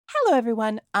Hello,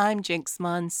 everyone. I'm Jinx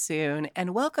Monsoon,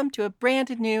 and welcome to a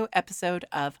brand new episode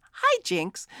of Hi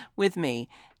Jinx with me,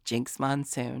 Jinx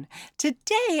Monsoon.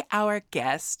 Today, our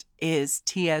guest is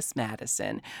T.S.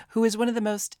 Madison, who is one of the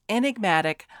most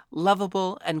enigmatic,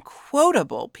 lovable, and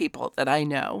quotable people that I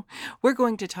know. We're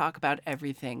going to talk about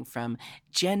everything from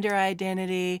gender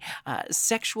identity,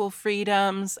 sexual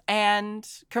freedoms, and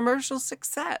commercial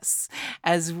success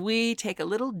as we take a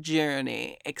little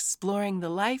journey exploring the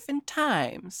life and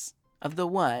times of the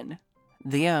one,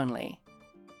 the only,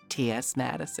 T.S.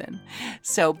 Madison.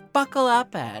 So buckle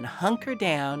up and hunker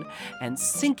down and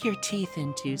sink your teeth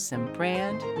into some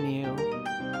brand new.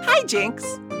 Hi, Jinx!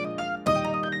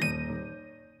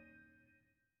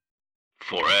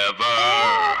 Forever.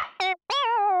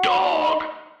 Dog.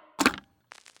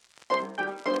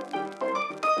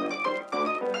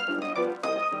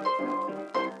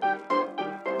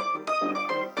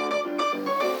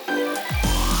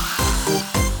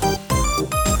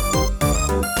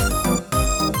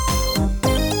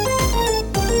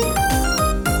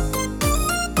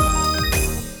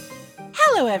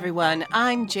 Hello, everyone.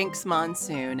 I'm Jinx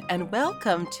Monsoon, and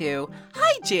welcome to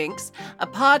Hi Jinx, a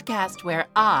podcast where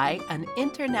I, an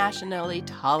internationally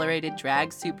tolerated drag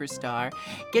superstar,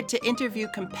 get to interview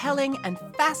compelling and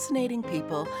fascinating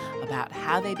people about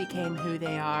how they became who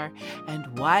they are and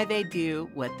why they do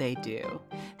what they do.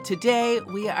 Today,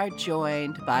 we are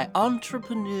joined by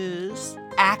entrepreneurs,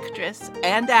 actress,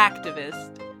 and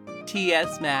activist,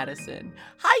 T.S. Madison.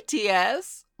 Hi,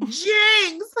 T.S.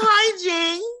 Jinx! Hi,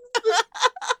 Jinx!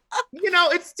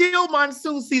 It's still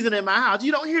monsoon season in my house.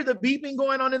 You don't hear the beeping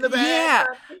going on in the back.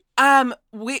 Yeah.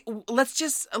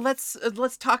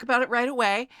 Let's talk about it right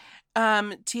away.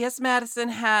 T.S. Madison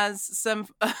has some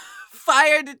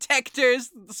fire detectors,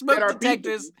 smoke That are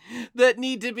detectors that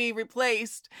need to be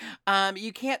replaced.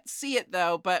 You can't see it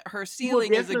though, but her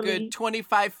ceiling is a definitely. good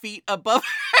 25 feet above.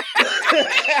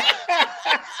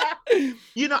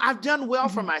 I've done well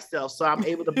for myself, so I'm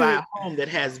able to buy a home that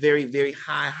has very, very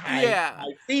high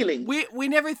ceilings. We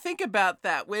never think about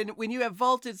that. When you have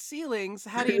vaulted ceilings,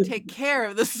 how do you take care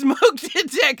of the smoke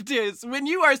detectors? When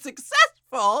you are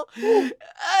successful,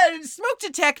 smoke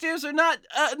detectors are not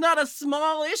a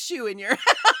small issue in your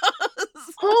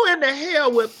house. Who in the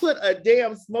hell would put a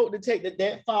damn smoke detector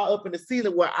that far up in the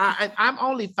ceiling where I'm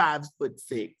only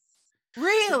 5'6"?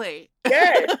 Really?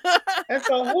 Yes. And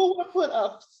so who would put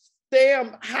a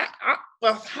damn high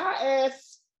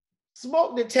ass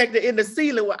smoke detector in the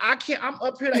ceiling where I'm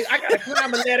up here, like I gotta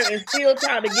climb a ladder and still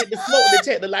trying to get the smoke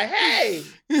detector, like, hey.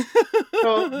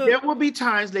 So there will be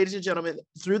times, ladies and gentlemen,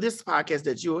 through this podcast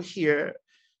that you'll hear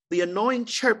the annoying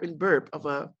chirp and burp of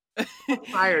a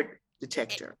fire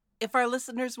detector. If our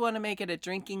listeners want to make it a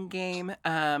drinking game,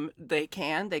 they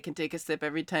can take a sip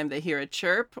every time they hear a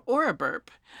chirp or a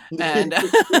burp. And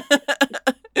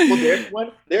well, there's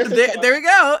one. There we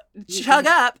go. Chug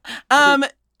up. I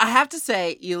have to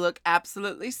say, you look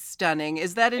absolutely stunning.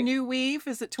 Is that a new weave?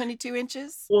 Is it 22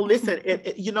 inches? Well, listen,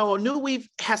 a new weave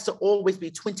has to always be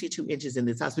 22 inches in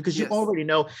this house because you already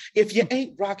know if you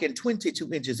ain't rocking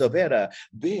 22 inches or better,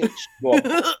 bitch,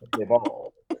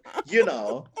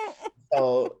 you're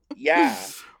So yeah.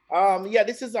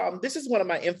 This is one of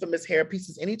my infamous hair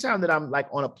pieces. Anytime that I'm like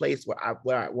on a place where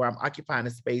I'm occupying a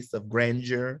space of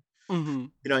grandeur, mm-hmm.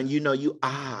 And you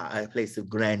are a place of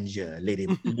grandeur, Lady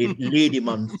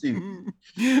Monsoon.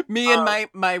 Me and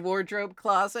my wardrobe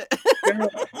closet.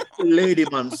 Lady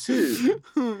Monsoon.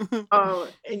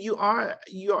 And you are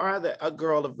a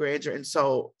girl of grandeur, and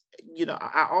so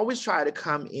I always try to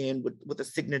come in with a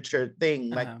signature thing.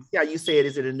 Like, you said,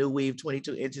 is it a new weave,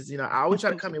 22 inches? I always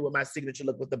try to come in with my signature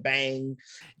look with the bang.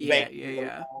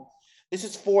 Yeah. This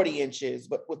is 40 inches,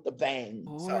 but with the bang.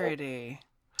 40.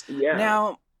 So, yeah.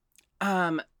 Now,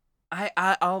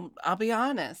 I'll be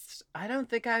honest. I don't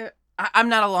think I'm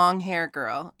not a long hair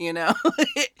girl,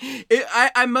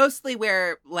 I mostly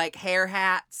wear like hair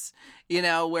hats,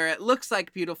 where it looks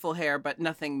like beautiful hair, but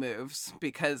nothing moves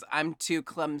because I'm too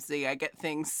clumsy. I get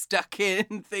things stuck in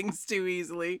things too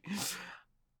easily.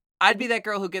 I'd be that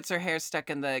girl who gets her hair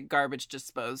stuck in the garbage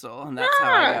disposal, and that's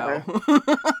how I go.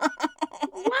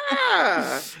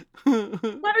 Wow.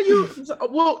 What are you?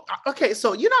 Well, okay,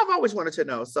 so I've always wanted to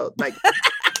know. So, like,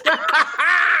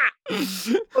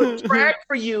 so drag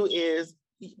for you is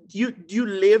you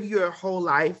live your whole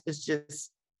life as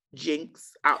just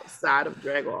Jinx outside of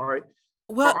drag, or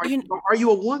are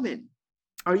you a woman?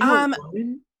 Are you a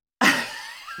woman?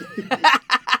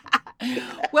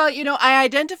 Well, I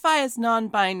identify as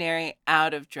non-binary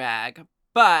out of drag,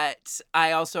 But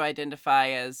I also identify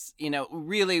as,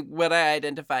 really what I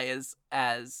identify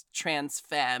as trans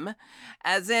femme,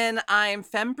 as in I'm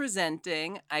femme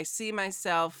presenting. I see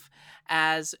myself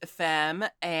as femme,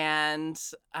 and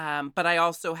but I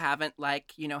also haven't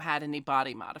had any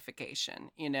body modification.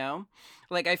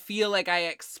 Like I feel like I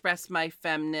express my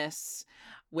femness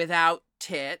without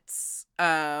tits.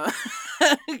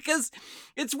 Because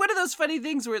it's one of those funny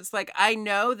things where it's like I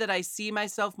know that I see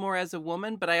myself more as a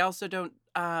woman, but I also don't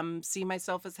see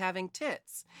myself as having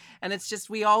tits. And it's just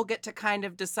we all get to kind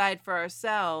of decide for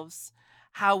ourselves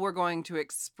how we're going to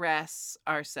express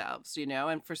ourselves.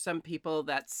 And for some people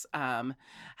that's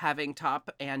having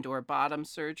top and or bottom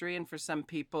surgery, and for some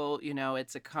people,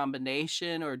 it's a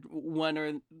combination or one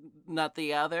or not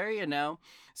the other.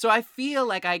 So I feel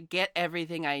like I get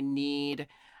everything I need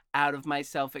out of my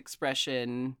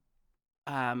self-expression.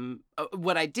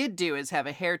 What I did do is have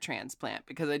a hair transplant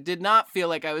because I did not feel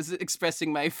like I was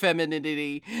expressing my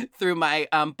femininity through my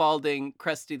balding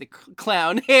Krusty the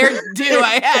Clown hairdo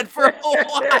I had for a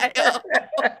while.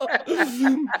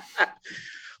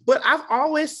 But I've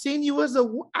always seen you as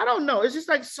I don't know, it's just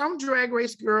like some drag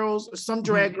race girls or some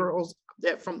drag girls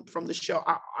that from the show,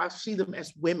 I see them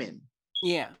as women.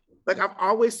 Yeah. Like I've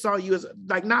always saw you as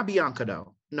like, not Bianca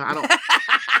though. No, I don't.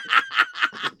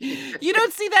 You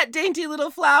don't see that dainty little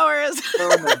flowers.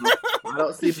 No, I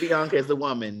don't see Bianca as a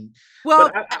woman. Well,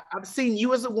 but I've seen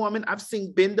you as a woman. I've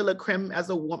seen Ben de la Creme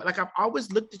as a woman. Like I've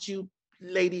always looked at you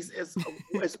ladies as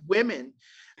women.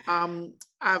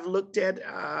 I've looked at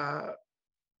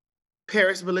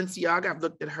Paris Balenciaga. I've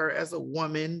looked at her as a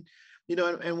woman.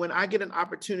 And when I get an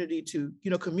opportunity to,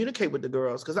 communicate with the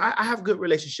girls, because I have good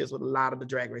relationships with a lot of the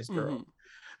drag race girls.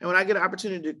 And when I get an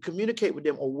opportunity to communicate with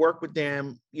them or work with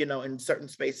them, in certain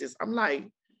spaces, I'm like,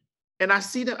 and I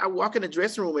see them, I walk in the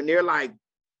dressing room and they're like,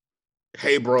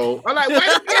 hey, bro. I'm like, wait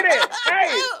a minute.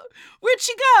 Hey. Where'd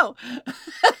she go?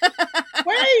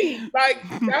 Wait,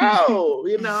 like, no,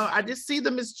 I just see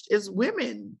them as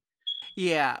women.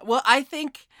 Yeah. Well, I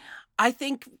think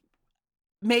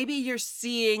maybe you're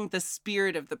seeing the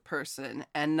spirit of the person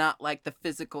and not like the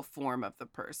physical form of the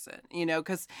person,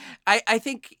 because I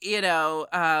think,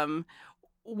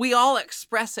 we all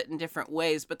express it in different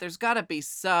ways, but there's got to be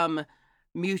some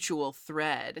mutual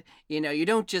thread. You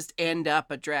don't just end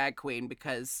up a drag queen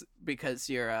because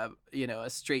you're a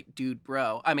straight dude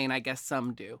bro. I mean, I guess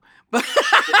some do, but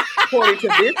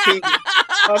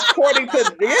according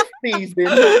to this season,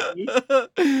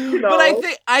 but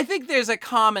I think there's a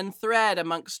common thread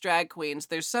amongst drag queens.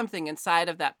 There's something inside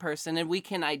of that person, and we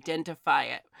can identify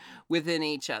it within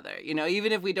each other.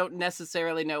 Even if we don't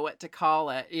necessarily know what to call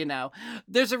it.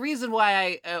 There's a reason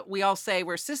why we all say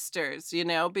we're sisters.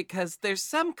 Because there's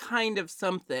some kind of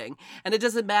something, and it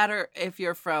doesn't matter if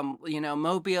you're from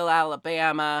Mobile,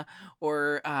 Alabama,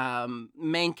 or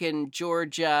Macon,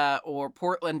 Georgia, or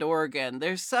Portland, Oregon.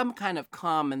 There's some kind of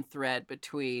common thread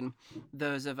between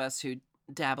those of us who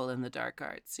dabble in the dark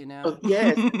arts. Oh,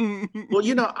 yes.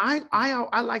 Well,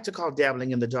 I like to call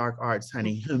dabbling in the dark arts,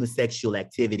 honey, homosexual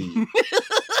activity.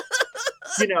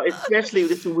 Especially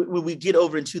when we get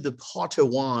over into the Potter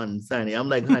wands, honey. I'm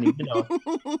like, honey,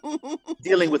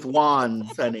 dealing with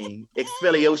wands, honey,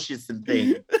 exfoliations and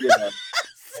things.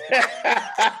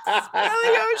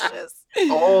 Exfoliations.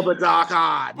 All the dark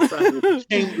arts, honey,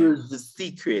 chambers of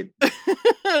secret.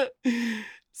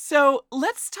 So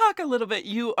let's talk a little bit.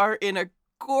 You are in a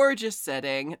gorgeous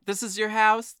setting. This is your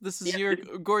house. This is your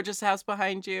gorgeous house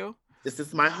behind you. This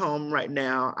is my home right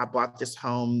now. I bought this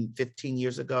home 15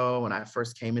 years ago when I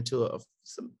first came into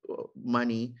some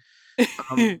money.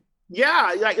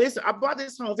 Yeah, like listen, I bought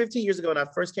this home 15 years ago when I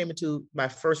first came into my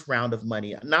first round of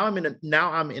money. Now I'm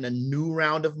in a new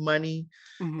round of money.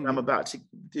 I'm about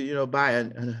to buy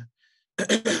a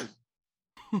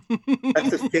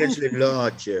substantially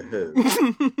larger home.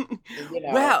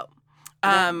 Well,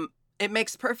 it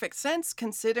makes perfect sense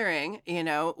considering,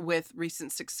 with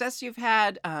recent success you've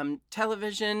had,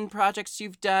 television projects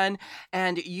you've done,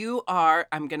 and you are,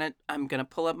 I'm gonna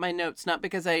pull up my notes, not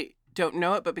because I don't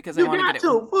know it, but because I want to get it.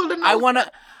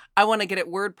 I want to get it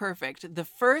word perfect. The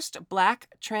first Black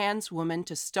trans woman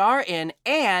to star in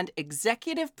and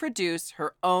executive produce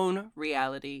her own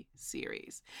reality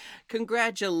series.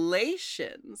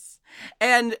 Congratulations.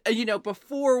 And,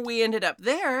 before we ended up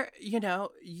there,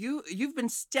 you've been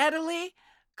steadily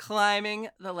climbing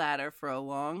the ladder for a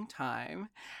long time.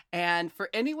 And for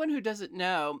anyone who doesn't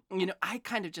know, I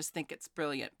kind of just think it's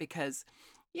brilliant because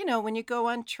when you go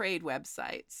on trade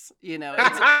websites,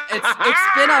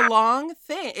 it's been a long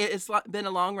thing. Been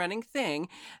a long running thing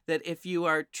that if you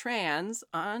are trans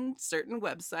on certain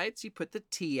websites, you put the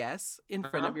TS in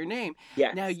front of your name.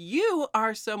 Now Yes. you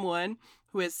are someone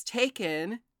who has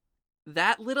taken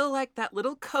that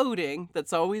little coding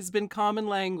that's always been common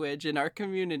language in our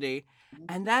community,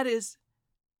 and that is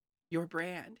your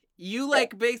brand. You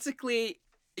basically,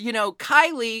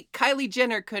 Kylie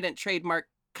Jenner couldn't trademark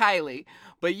Kylie,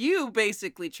 but you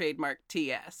basically trademarked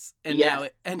TS, and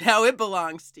Yes. now it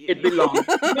belongs to you. It belongs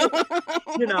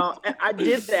to me. And I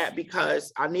did that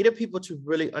because I needed people to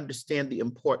really understand the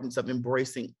importance of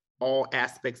embracing all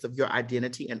aspects of your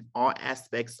identity and all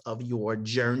aspects of your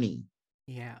journey.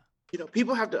 Yeah.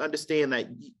 People have to understand that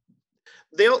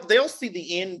they'll see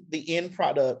the end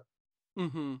product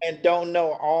and don't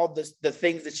know all the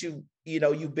things that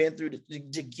you've been through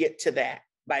to get to that.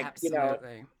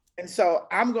 Absolutely. And so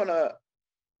I'm gonna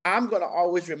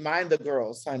always remind the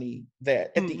girls, honey,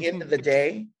 that at the end of the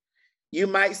day, you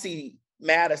might see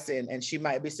Madison and she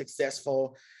might be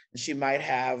successful and she might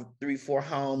have 3-4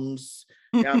 homes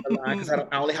down the line, because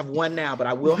I only have one now, but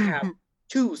I will have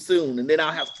 2 soon, and then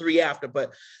I'll have 3 after.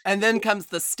 And then comes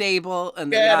the stable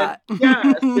and the yacht.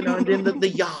 Yes, and then the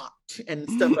yacht and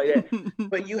stuff like that.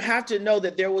 But you have to know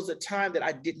that there was a time that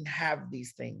I didn't have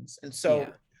these things. And so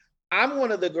I'm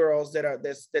one of the girls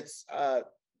that's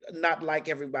not like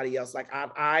everybody else. Like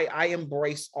I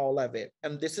embrace all of it.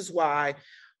 And this is why,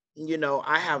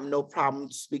 I have no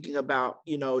problem speaking about,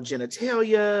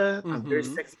 genitalia. I'm very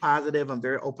sex positive. I'm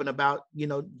very open about,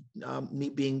 me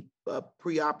being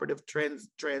preoperative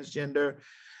transgender.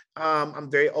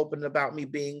 I'm very open about me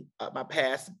being my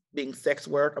past being sex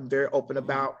work. I'm very open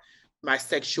about my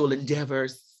sexual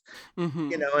endeavors,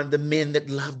 and the men that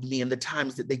loved me and the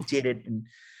times that they did it. And,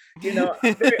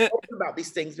 I'm very open about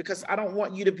these things because I don't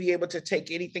want you to be able to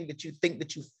take anything that you think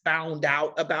that you found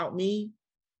out about me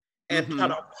and try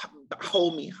to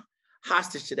hold me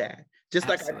hostage to that. Just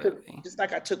like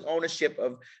I took ownership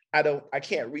of, I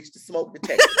can't reach the smoke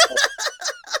detector.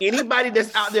 Anybody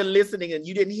that's out there listening and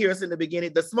you didn't hear us in the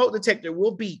beginning, the smoke detector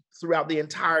will beep throughout the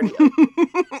entirety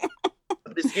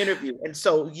of this interview. And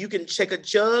so you can check a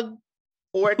jug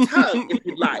or a tug if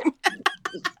you'd like.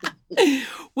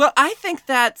 Well, I think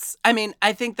that's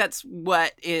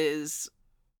what is,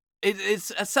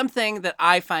 it's something that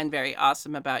I find very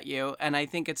awesome about you. And I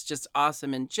think it's just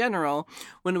awesome in general.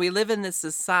 When we live in this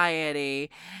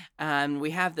society,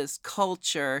 we have this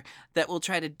culture that will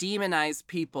try to demonize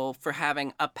people for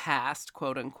having a past,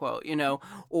 quote unquote,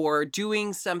 or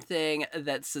doing something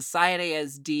that society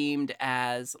has deemed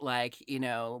as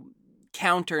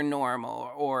counter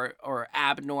normal or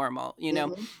abnormal.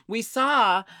 We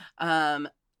saw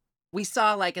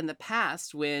in the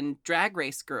past when Drag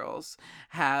Race girls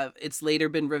it's later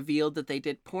been revealed that they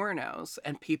did pornos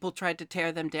and people tried to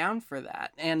tear them down for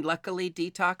that. And luckily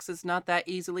Detox is not that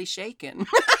easily shaken.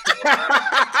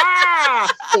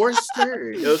 Or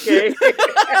stirred, okay?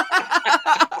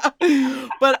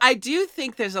 But I do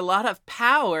think there's a lot of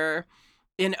power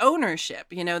in ownership.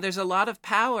 There's a lot of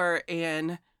power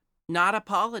in not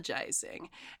apologizing.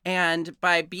 And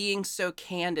by being so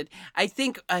candid, I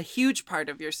think a huge part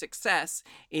of your success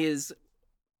is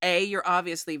A, you're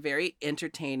obviously very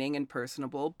entertaining and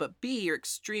personable, but B, you're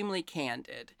extremely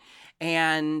candid.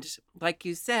 And like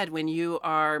you said, when you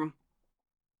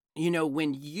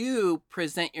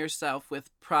present yourself with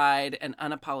pride and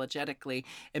unapologetically,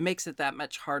 it makes it that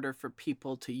much harder for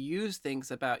people to use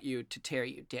things about you to tear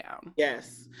you down.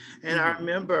 Yes. And I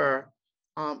remember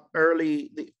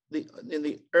in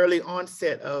the early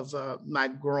onset of my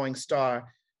growing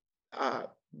star,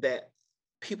 that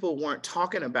people weren't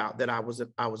talking about that I was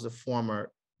a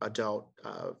former adult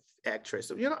actress.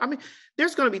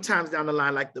 There's going to be times down the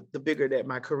line, like the bigger that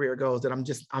my career goes, that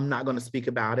I'm not going to speak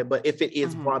about it. But if it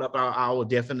is brought up, I will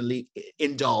definitely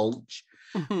indulge.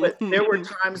 But there were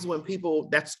times when people,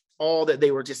 that's all that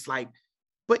they were just like,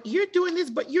 but you're doing this,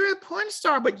 but you're a porn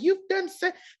star, but you've done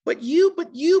but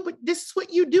this is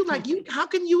what you do. Like, how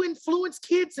can you influence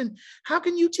kids? And how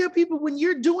can you tell people when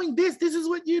you're doing this is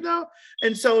what you know?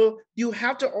 And so you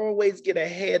have to always get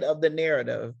ahead of the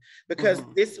narrative, because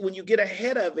when you get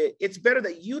ahead of it, it's better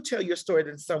that you tell your story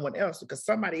than someone else, because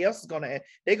somebody else is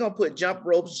they're going to put jump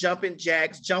ropes, jumping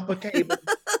jacks, jumper cables.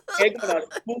 They're going to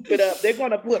swoop it up. They're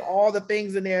going to put all the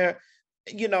things in there.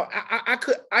 I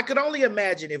could only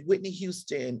imagine if Whitney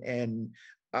Houston and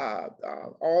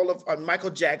all of Michael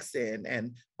Jackson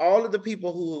and all of the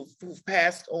people who've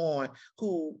passed on,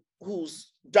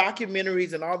 whose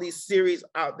documentaries and all these series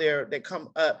out there that come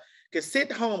up, could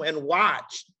sit home and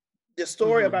watch the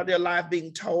story Mhm. about their life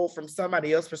being told from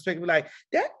somebody else's perspective, like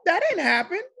that didn't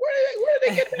happen. Where did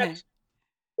they get that?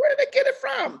 Where did they get it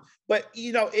from? But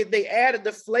they added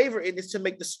the flavor in this to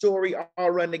make the story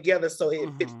all run together, so it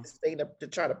fits Mhm. this thing to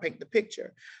try to paint the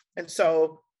picture. And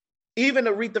so, even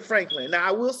Aretha Franklin. Now,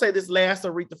 I will say this last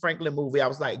Aretha Franklin movie, I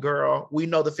was like, girl, we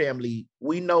know the family.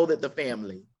 We know that the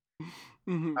family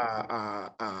Mhm.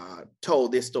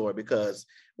 told this story because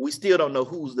we still don't know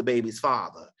who's the baby's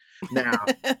father. Now,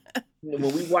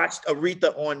 when we watched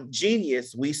Aretha on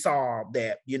Genius, we saw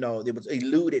that it was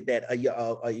alluded that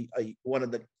one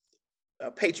of the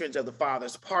patrons of the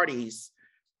father's parties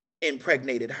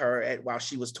impregnated her while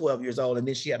she was 12 years old, and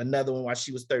then she had another one while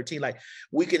she was 13. Like,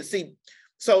 we can see.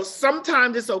 So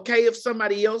sometimes it's okay if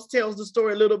somebody else tells the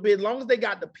story a little bit, as long as they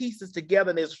got the pieces together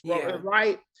and it's Yeah.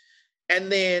 right.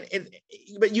 And then,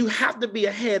 but you have to be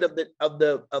ahead of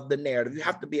the narrative. You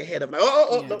have to be ahead of, like,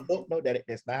 Yeah. no,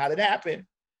 that's not how that happened.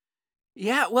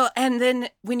 Yeah, well, and then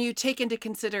when you take into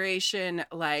consideration,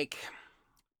 like,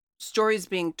 stories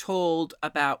being told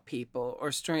about people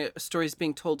or stories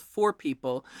being told for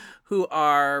people who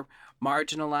are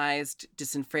marginalized,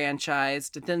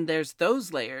 disenfranchised, then there's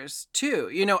those layers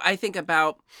too. I think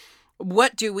about,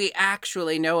 what do we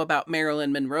actually know about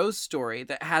Marilyn Monroe's story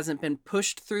that hasn't been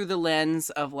pushed through the lens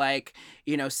of, like,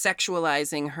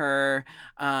 sexualizing her,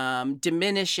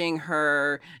 diminishing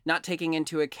her, not taking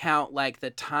into account, like,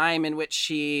 the time in which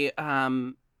she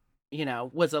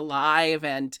was alive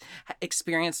and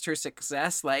experienced her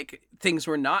success. Like, things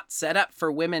were not set up for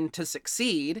women to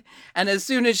succeed. And as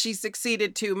soon as she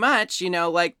succeeded too much,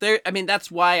 like,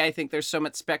 that's why I think there's so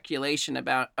much speculation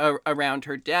about around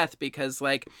her death, because,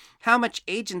 like, how much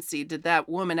agency did that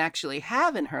woman actually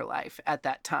have in her life at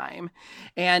that time?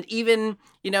 And even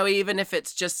if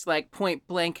it's just like point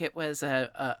blank, it was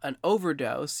an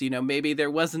overdose, maybe there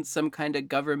wasn't some kind of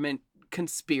government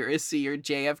conspiracy or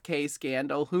JFK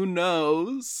scandal, who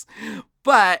knows?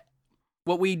 But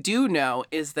what we do know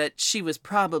is that she was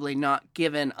probably not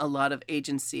given a lot of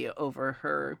agency over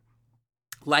her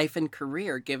life and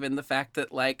career, given the fact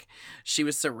that, like, she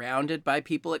was surrounded by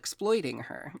people exploiting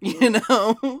her,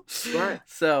 Right.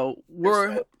 So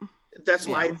that's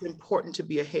why yeah. it's important to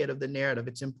be ahead of the narrative.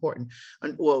 It's important.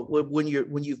 And, well, when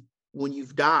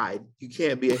you've died, you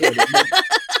can't be ahead of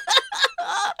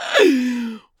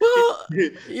Well,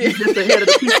 you yeah. just ahead of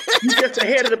the people. You just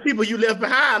ahead of the people you left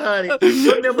behind, honey.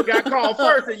 Your number got called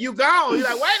first, and you gone. You're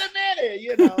like, wait a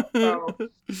minute, So,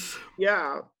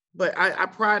 yeah, but I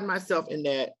pride myself in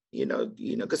that,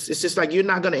 because it's just like, you're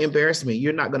not going to embarrass me.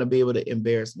 You're not going to be able to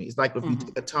embarrass me. It's like if you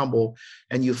take a tumble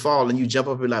and you fall and you jump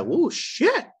up and be like, "Whoa,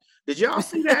 shit! Did y'all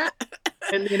see that?"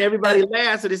 And then everybody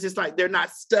laughs, and it's just like they're not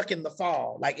stuck in the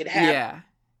fall. Like, it happened. Yeah.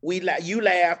 You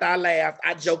laughed, I laughed,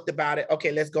 I joked about it.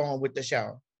 Okay, let's go on with the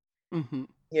show. Mhm.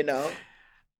 You know?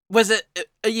 Was it,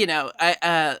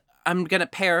 I'm gonna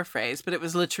paraphrase, but it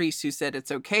was Latrice who said,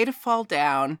 "It's okay to fall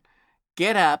down,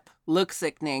 get up, look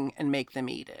sickening, and make them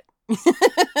eat it."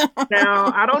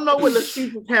 Now, I don't know what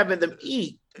Latrice was having them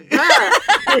eat, but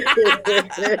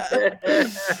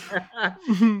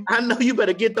I know you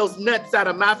better get those nuts out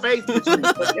of my face,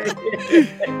 Latrice, okay?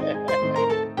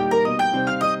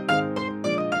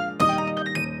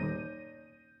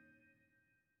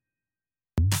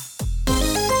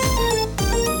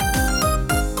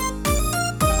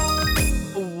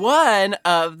 One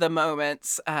of the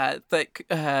moments that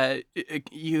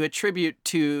you attribute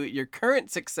to your current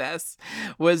success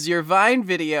was your Vine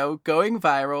video going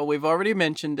viral. We've already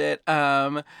mentioned it.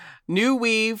 New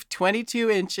weave,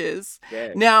 22 inches.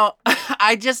 Yes. Now,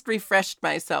 I just refreshed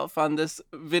myself on this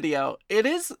video.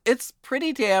 It's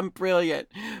pretty damn brilliant,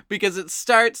 because it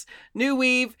starts new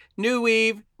weave,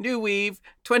 22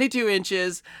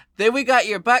 inches. Then we got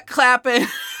your butt clapping.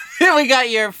 We got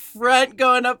your front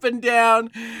going up and down.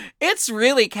 It's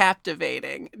really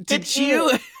captivating. Did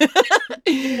you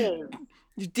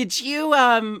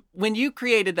when you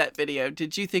created that video,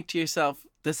 did you think to yourself,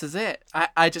 this is it?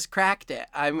 I just cracked it.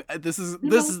 This is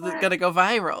gonna go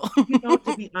viral.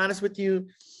 To be honest with you,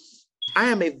 I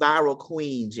am a viral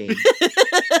queen, Jean.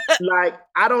 Like,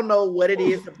 I don't know what it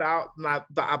is about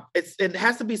it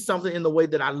has to be something in the way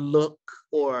that I look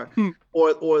or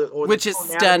which is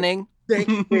stunning. Thank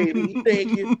you, baby.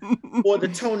 Thank you. Or the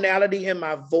tonality in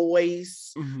my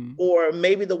voice, or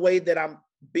maybe the way that I'm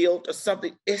built or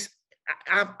something.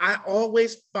 I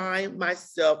always find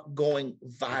myself going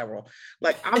viral.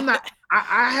 Like, I'm not,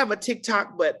 I have a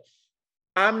TikTok, but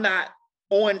I'm not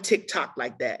on TikTok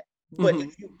like that. But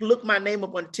if you look my name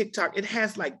up on TikTok, it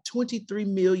has like 23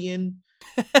 million,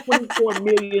 24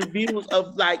 million views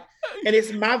of, like, and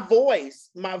it's my voice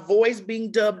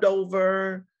being dubbed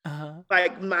over. Uh-huh.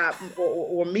 Like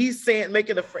or me saying,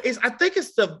 making a phrase. I think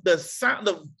it's the sound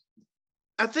of,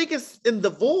 I think it's in the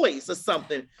voice or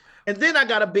something. And then I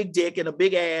got a big dick and a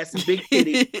big ass and big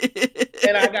titty.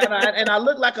 And I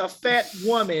look like a fat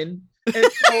woman. And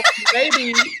so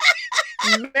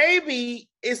maybe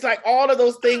it's like all of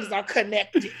those things are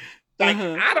connected. Like,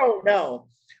 I don't know.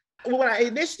 When I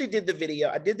initially did the video,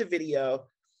 I did the video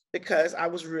because I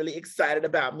was really excited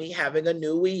about me having a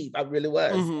new weave. I really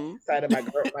was excited. My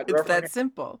It's girlfriend. that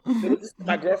simple.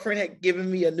 My girlfriend had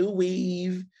given me a new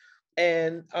weave,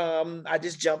 and I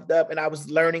just jumped up and I was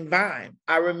learning Vine.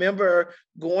 I remember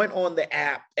going on the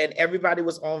app and everybody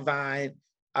was on Vine,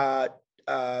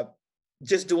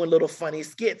 just doing little funny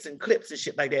skits and clips and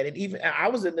shit like that. And even I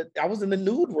was in the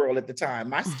nude world at the time.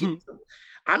 My skits,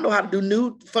 I know how to do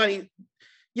nude funny,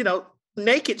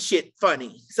 naked shit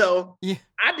funny. So Yeah.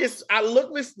 I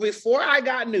looked before I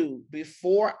got nude,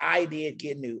 before I did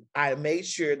get nude, I made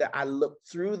sure that I looked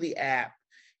through the app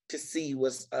to see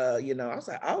was, I was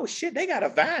like, oh shit, they got a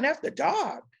Vine after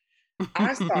dark.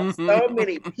 I saw so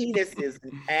many penises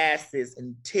and asses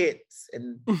and tits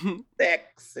and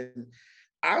sex, and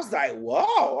I was like,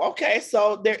 whoa, okay,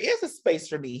 so there is a space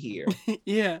for me here.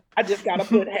 Yeah. I just got to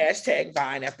put hashtag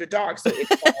Vine after dark. So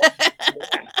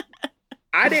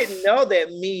I didn't know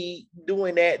that me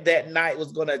doing that night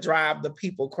was going to drive the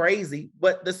people crazy,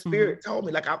 but the spirit told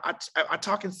me, like, I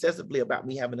talk incessantly about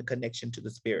me having a connection to the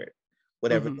spirit,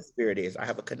 whatever the spirit is. I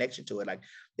have a connection to it. Like,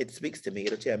 it speaks to me.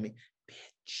 It'll tell me,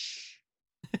 bitch,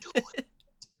 do it.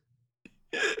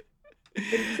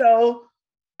 And so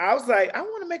I was like, I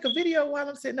want to make a video while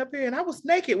I'm sitting up here. And I was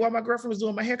naked while my girlfriend was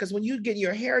doing my hair. Because when you get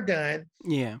your hair done,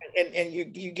 yeah, and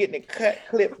you're getting it cut,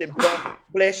 clipped, and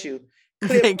bless you,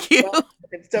 clipped, thank you,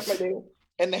 and stuff like that,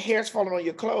 and the hair's falling on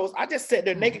your clothes. I just sat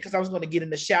there naked because I was going to get in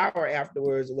the shower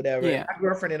afterwards or whatever. Yeah. My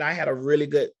girlfriend and I had a really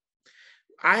good.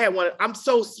 I had one. I'm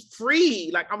so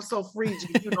free, like I'm so free.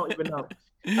 You don't even know.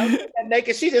 I'm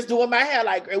naked. She just doing my hair,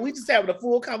 like, and we just having a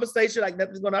full conversation, like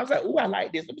nothing's going on. I was like, "Oh, I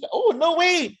like this." I was like, "Oh, no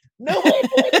way, no way."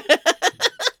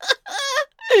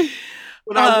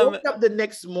 When I woke up the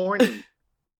next morning,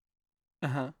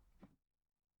 I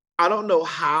don't know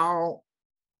how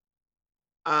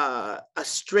a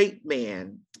straight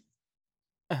man,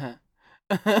 a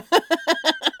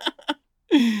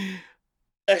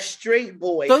straight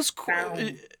boy. Those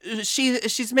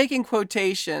she's making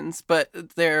quotations, but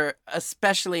they're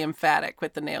especially emphatic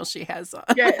with the nails she has on.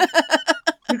 Yeah,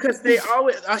 because they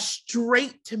always, a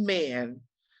straight man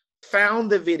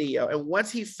found the video, and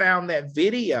once he found that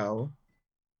video,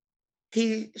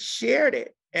 he shared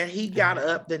it, and he got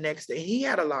up the next day. He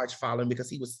had a large following because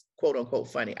he was quote unquote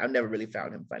funny. I never really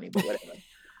found him funny, but whatever.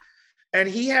 And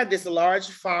he had this large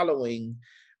following,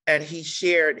 and he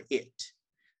shared it.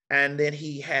 And then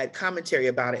he had commentary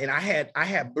about it. And I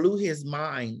had blew his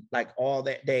mind like all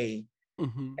that day.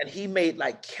 And he made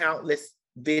like countless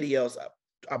videos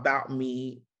about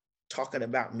me, talking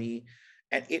about me.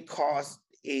 And it caused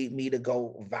me to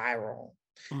go viral.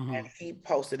 And he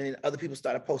posted, and other people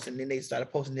started posting, and then they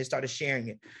started sharing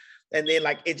it. And then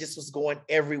like it just was going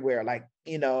everywhere. Like,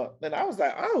 and I was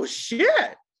like, oh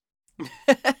shit.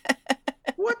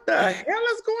 What the hell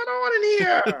is going on in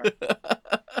here?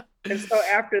 And so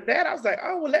after that, I was like,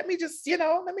 oh, well, let me just,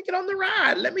 let me get on the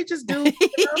ride. Let me just do,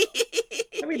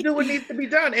 let me do what needs to be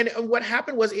done. And what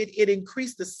happened was it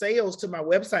increased the sales to my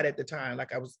website at the time.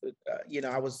 Like I was,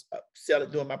 I was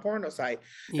doing my porno site.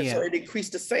 And so it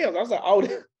increased the sales. I was like,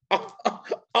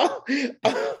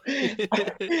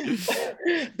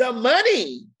 the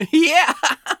money. Yeah.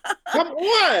 Come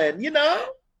on,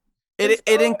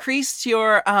 It increased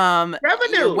your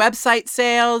revenue, your website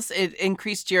sales. It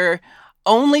increased your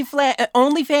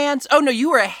OnlyFans. Oh no, you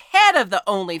were ahead of the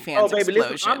OnlyFans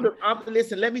explosion.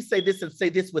 Listen, let me say this and say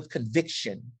this with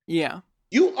conviction. Yeah.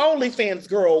 You OnlyFans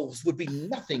girls would be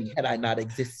nothing had I not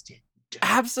existed.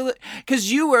 Absolutely.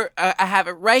 Because you were, I have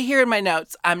it right here in my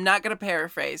notes. I'm not going to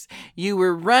paraphrase. You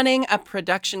were running a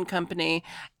production company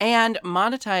and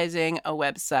monetizing a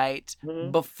website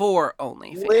before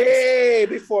OnlyFans. Way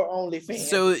before OnlyFans.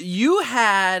 So you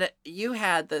had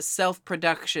the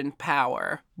self-production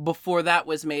power before that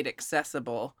was made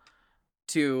accessible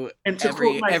to every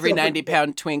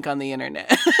 90-pound twink on the internet.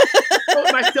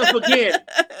 Quote myself again.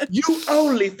 You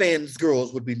OnlyFans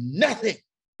girls would be nothing.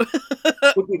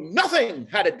 Would be nothing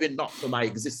had it been not for my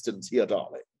existence here,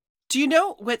 darling. Do you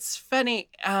know what's funny?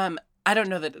 I don't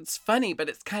know that it's funny, but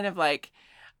it's kind of like,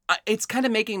 it's kind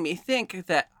of making me think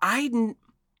that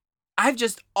I've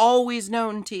just always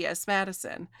known T.S.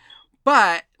 Madison,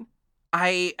 but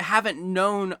I haven't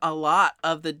known a lot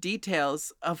of the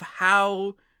details of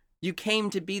how you came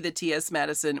to be the T.S.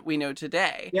 Madison we know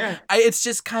today. Yeah. It's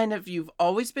just kind of, you've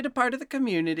always been a part of the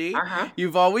community. Uh-huh.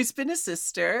 You've always been a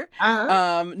sister.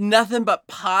 Uh-huh. Nothing but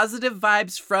positive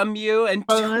vibes from you and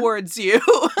Fun. towards you.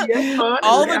 Yeah, fun and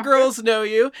All the laughter. girls know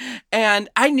you. And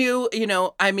I knew,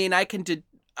 I mean, I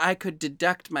could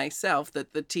deduct myself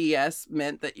that the TS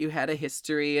meant that you had a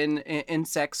history in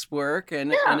sex work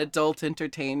and Yeah. adult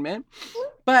entertainment.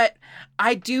 But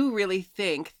I do really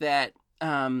think that,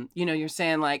 you're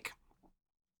saying like,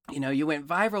 you went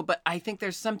viral, but I think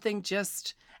there's something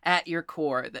just at your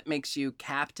core that makes you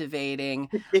captivating,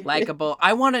 likable.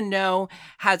 I want to know,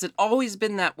 has it always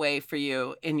been that way for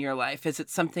you in your life? Is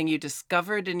it something you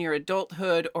discovered in your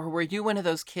adulthood, or were you one of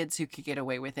those kids who could get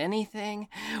away with anything?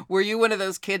 Were you one of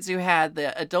those kids who had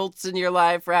the adults in your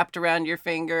life wrapped around your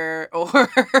finger, or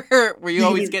were you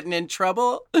always getting in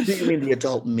trouble? Do you mean the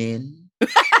adult men?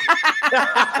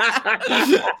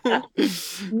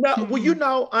 No,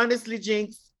 well, honestly,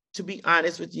 Jinx, to be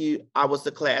honest with you, I was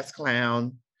the class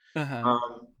clown. Uh-huh.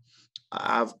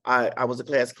 I was a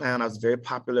class clown. I was very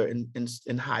popular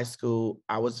in high school.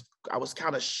 I was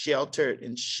kind of sheltered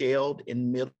and shelled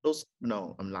in middle school.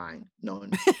 No, I'm lying. No.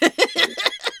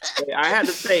 I had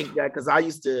to think that because I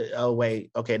used to. Oh wait,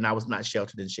 okay. No, I was not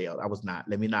sheltered and shelled. I was not.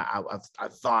 Let me not. I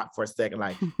thought for a second,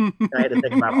 like I had to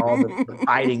think about all the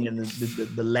fighting and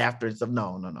the laughter and stuff.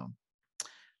 No.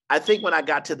 I think when I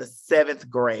got to the 7th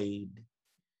grade,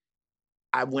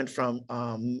 I went from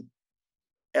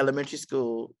elementary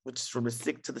school, which is from the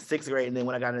 6th to the 6th grade, and then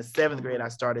when I got in the 7th grade, I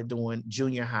started doing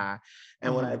junior high.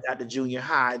 And when I got to junior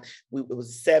high, it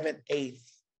was 7th, 8th.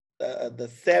 The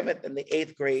 7th and the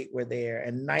 8th grade were there,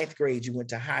 and 9th grade you went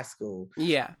to high school.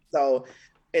 Yeah. So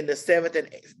in the 7th and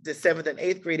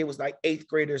 8th grade, it was like 8th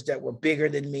graders that were bigger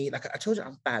than me. Like I told you,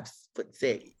 I'm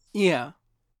 5'6". Yeah.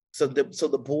 So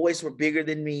the boys were bigger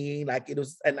than me. Like it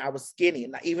was, and I was skinny.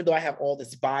 And even though I have all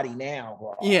this body now,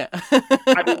 girl, yeah,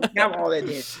 I didn't have all that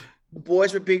then. The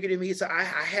boys were bigger than me, so I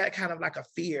had kind of like a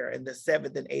fear in the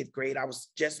 7th and 8th grade. I was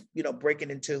just breaking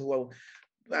into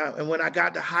and when I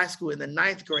got to high school in the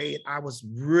 9th grade, I was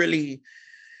really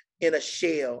in a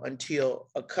shell until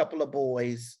a couple of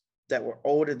boys that were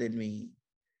older than me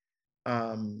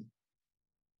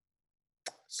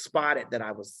spotted that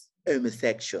I was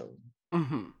homosexual.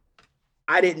 Mm-hmm.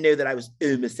 I didn't know that I was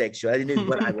homosexual. I didn't know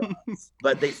what I was,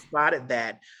 but they spotted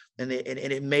that, and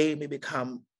it made me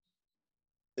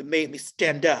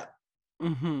stand up.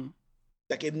 Mm-hmm.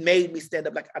 Like it made me stand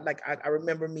up. I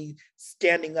remember me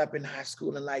standing up in high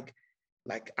school and like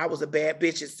I was a bad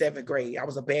bitch in 7th grade. I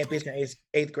was a bad bitch in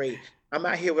 8th grade. I'm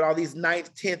out here with all these 9th,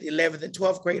 10th, 11th, and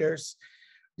 12th graders.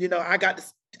 I got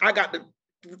to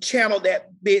channel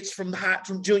that bitch from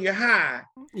junior high.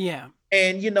 Yeah.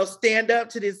 And stand up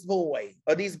to this boy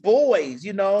or these boys.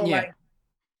 Yeah. Like.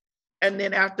 And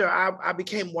then after I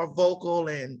became more vocal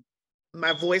and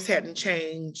my voice hadn't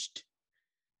changed.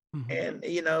 And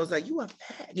it was like, you a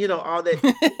fat, all that.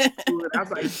 I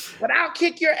was like, but I'll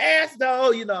kick your ass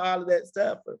though, all of that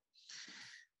stuff.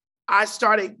 I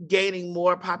started gaining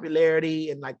more popularity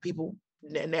and like people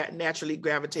naturally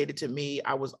gravitated to me.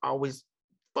 I was always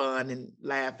fun and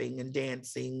laughing and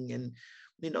dancing and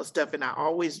stuff. And I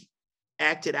always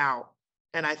acted out.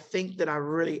 And I think that I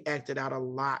really acted out a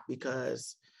lot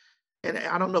because, and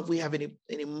I don't know if we have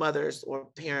any mothers or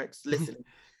parents listening,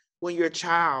 when you're a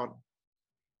child,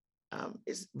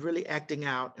 is really acting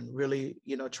out and really,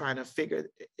 trying to figure,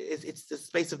 it's the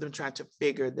space of them trying to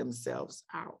figure themselves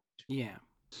out. Yeah.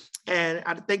 And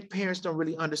I think parents don't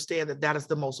really understand that is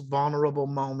the most vulnerable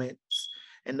moments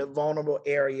and the vulnerable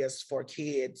areas for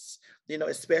kids,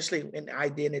 especially in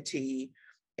identity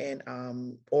and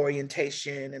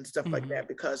orientation and stuff like that,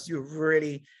 because you're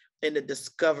really in the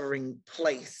discovering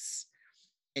place.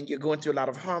 And you're going through a lot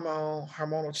of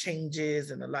hormonal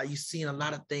changes and you've seen a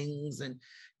lot of things and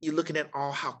you're looking at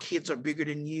how kids are bigger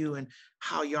than you and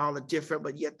how y'all are different,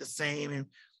 but yet the same. And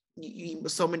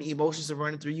so many emotions are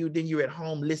running through you. Then you're at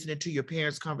home listening to your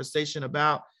parents' conversation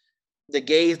about the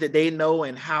gays that they know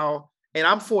and how, and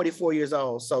I'm 44 years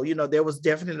old. So, there was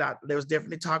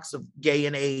definitely talks of gay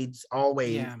and AIDS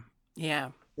always. Yeah.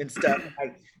 And stuff.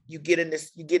 Like you get in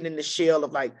the shell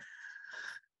of like,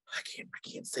 I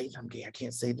can't say that I'm gay. I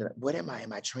can't say that. What am I?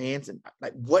 Am I trans? And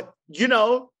like, what,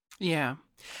 Yeah.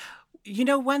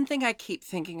 One thing I keep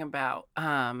thinking about,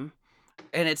 and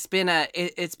it's been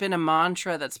a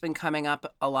mantra that's been coming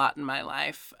up a lot in my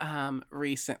life,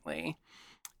 recently.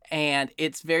 And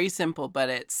it's very simple, but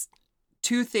it's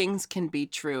two things can be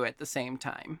true at the same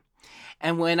time.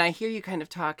 And when I hear you kind of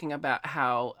talking about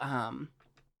how,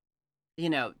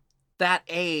 that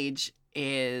age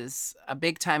is a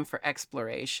big time for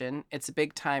exploration. It's a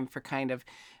big time for kind of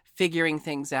figuring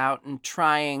things out and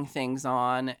trying things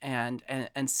on and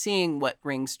seeing what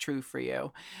rings true for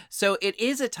you. So it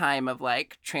is a time of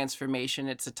like transformation.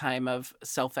 It's a time of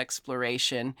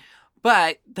self-exploration,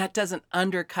 but that doesn't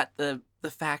undercut the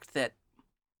fact that,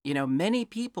 you know, many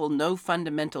people know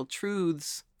fundamental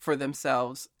truths for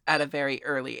themselves at a very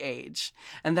early age.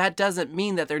 And that doesn't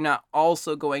mean that they're not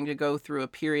also going to go through a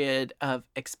period of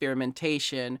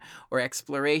experimentation or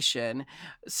exploration.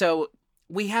 So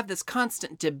we have this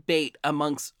constant debate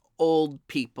amongst old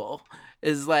people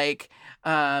is like,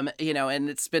 you know, and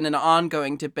it's been an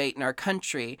ongoing debate in our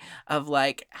country of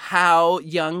like, how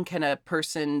young can a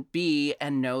person be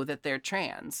and know that they're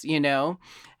trans, you know?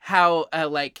 How,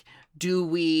 like, do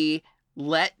we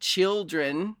let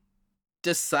children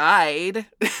decide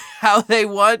how they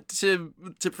want to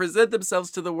present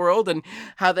themselves to the world and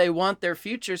how they want their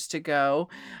futures to go?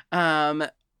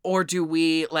 Or do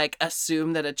we like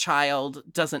assume that a child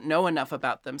doesn't know enough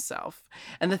about themselves?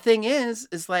 And the thing is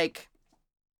like,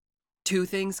 two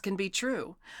things can be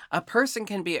true. A person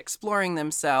can be exploring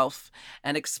themselves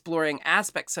and exploring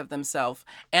aspects of themselves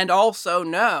and also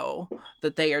know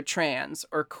that they are trans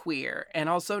or queer and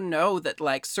also know that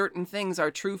like certain things are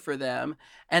true for them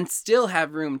and still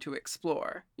have room to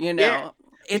explore. You know, Yeah,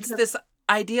 it's because this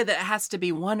idea that it has to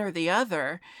be one or the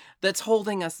other that's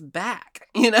holding us back,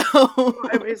 you know?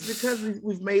 it's because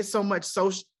we've made so much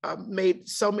made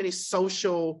so many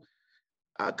social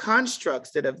constructs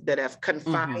that have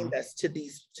confined us to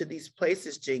these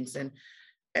places, Jinx. And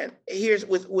here's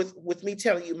with me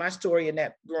telling you my story and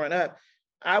that growing up,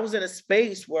 I was in a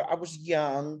space where I was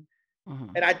young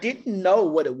and I didn't know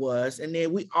what it was. And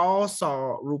then we all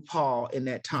saw RuPaul in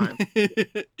that time.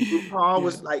 RuPaul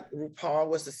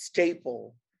was a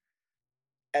staple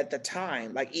at the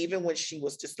time. Like even when she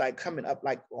was just like coming up,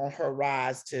 like on her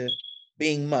rise to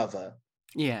being mother.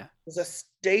 Yeah. It was a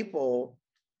staple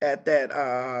at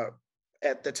the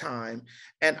time.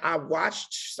 And I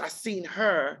seen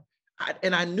her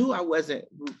and I knew I wasn't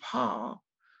RuPaul.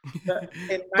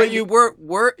 But you were,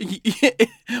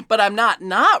 but I'm not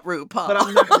RuPaul. But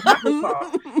I'm not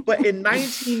RuPaul. But in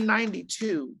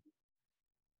 1992,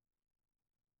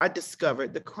 I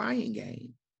discovered The Crying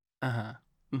Game. Uh-huh.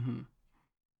 Mm-hmm.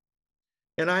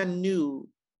 And I knew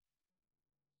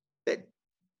that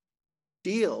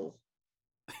Deal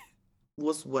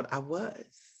was what I was.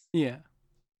 Yeah.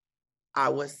 I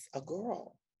was a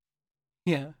girl.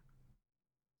 Yeah.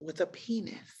 With a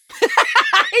penis.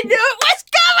 I knew it was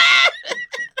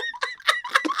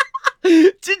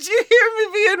coming. Did you hear me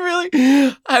being really?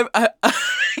 I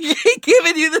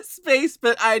giving you the space,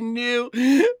 but I knew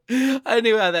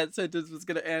how that sentence was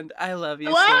going to end. I love you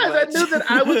so much. I knew that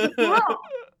I was a girl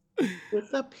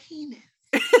with a penis.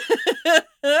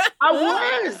 I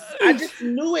was. I just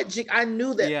knew it. I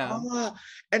knew that. Yeah.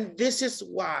 And this is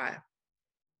why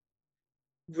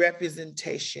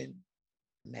representation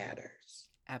matters.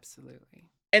 Absolutely.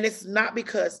 And it's not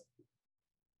because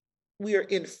we are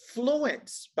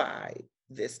influenced by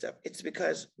this stuff. It's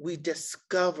because we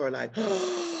discover like,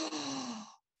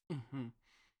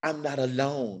 I'm not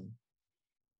alone.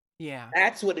 Yeah.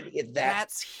 That's what it is.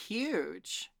 That's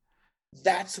huge.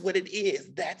 That's what it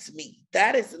is. That's me.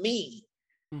 That is me.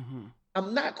 Mm-hmm.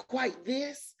 I'm not quite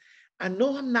this. I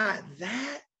know I'm not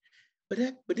that, but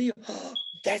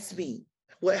that's me.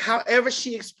 Well, however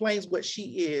she explains what she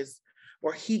is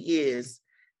or he is,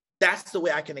 that's the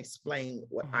way I can explain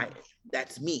what I am.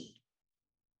 That's me.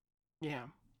 Yeah.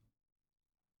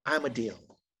 I'm a Deal.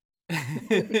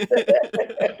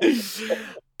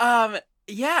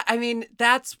 Yeah, I mean,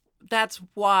 that's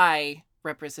why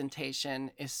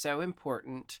representation is so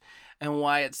important and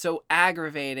why it's so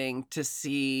aggravating to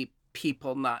see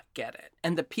people not get it.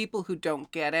 And the people who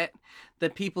don't get it, the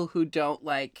people who don't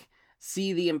like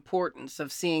see the importance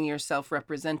of seeing yourself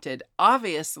represented,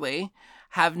 obviously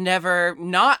have never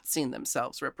not seen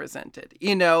themselves represented.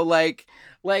 You know, like,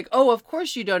 oh, of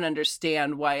course you don't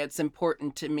understand why it's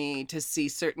important to me to see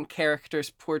certain characters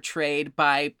portrayed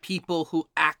by people who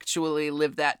actually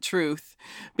live that truth,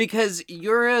 because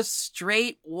you're a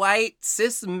straight, white,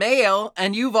 cis male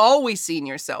and you've always seen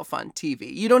yourself on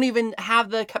TV. You don't even have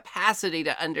the capacity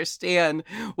to understand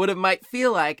what it might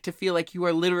feel like to feel like you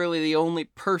are literally the only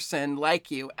person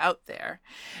like you out there.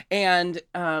 And,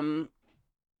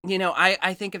 you know,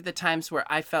 I think of the times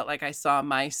where I felt like I saw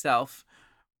myself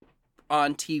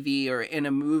on TV or in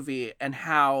a movie and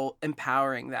how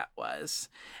empowering that was.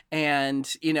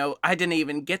 And, you know, I didn't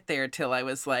even get there till I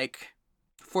was like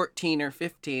 14 or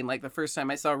 15, like the first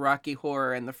time I saw Rocky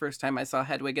Horror and the first time I saw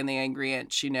Hedwig and the Angry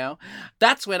Inch, you know,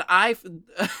 that's when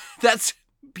that's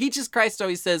Peaches Christ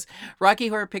always says Rocky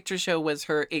Horror Picture Show was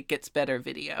her It Gets Better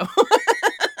video.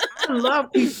 I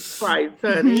love Jesus Christ,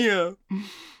 honey. Yeah.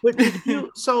 But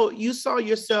so you saw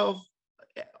yourself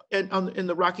in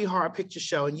the Rocky Horror Picture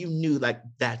Show, and you knew like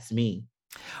that's me.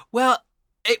 Well,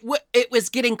 it was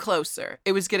getting closer.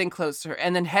 It was getting closer,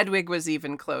 and then Hedwig was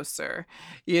even closer.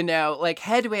 Like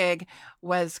Hedwig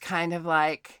was kind of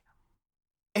like,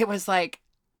 it was like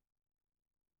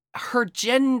her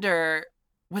gender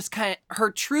was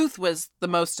her truth was the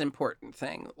most important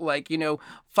thing. Like,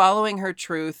 following her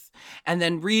truth and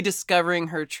then rediscovering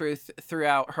her truth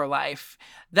throughout her life.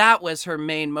 That was her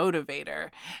main motivator.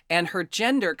 And her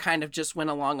gender kind of just went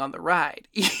along on the ride.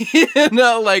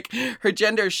 Like her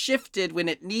gender shifted when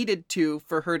it needed to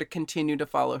for her to continue to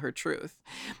follow her truth.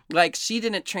 Like she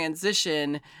didn't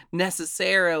transition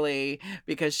necessarily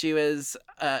because she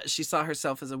saw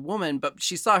herself as a woman, but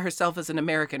she saw herself as an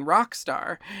American rock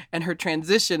star, and her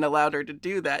transition allowed her to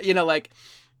do that. Like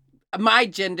my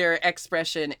gender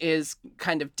expression is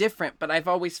kind of different, but I've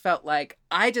always felt like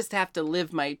I just have to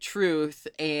live my truth,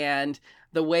 and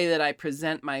the way that I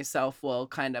present myself will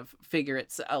kind of figure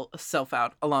itself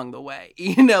out along the way.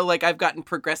 Like I've gotten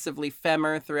progressively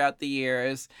femmer throughout the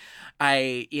years.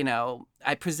 I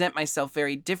present myself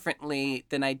very differently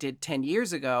than I did 10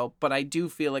 years ago, but I do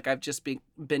feel like I've just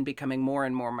been becoming more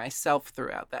and more myself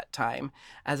throughout that time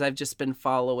as I've just been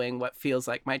following what feels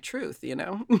like my truth,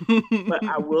 But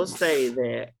I will say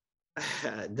that,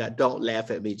 God, don't laugh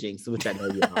at me, Jinx, which I know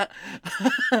you are.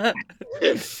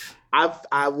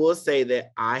 I will say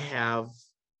that I've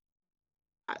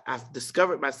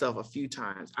discovered myself a few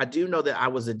times. I do know that I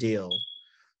was a deal,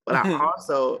 but I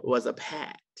also was a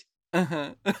Pat.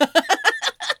 Uh-huh.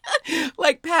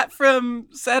 Like Pat from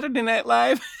Saturday Night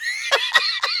Live.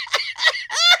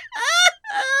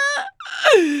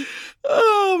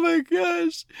 Oh my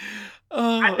gosh.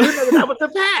 Oh. I do know that I was a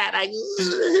Pat.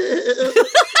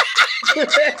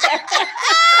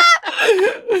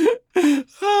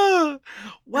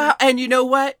 Wow. And you know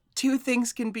what? Two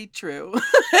things can be true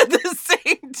at the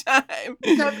same time.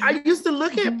 Because I used to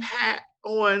look at Pat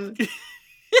on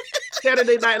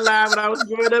Saturday Night Live when I was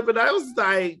growing up, and I was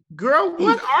like, girl,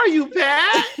 what are you,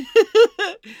 Pat?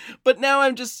 But now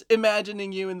I'm just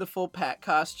imagining you in the full Pat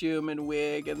costume and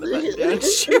wig and the button-down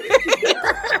shirt.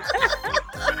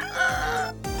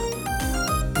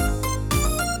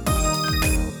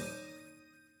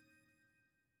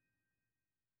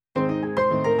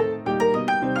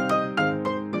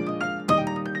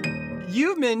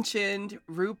 You mentioned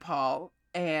RuPaul.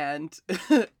 And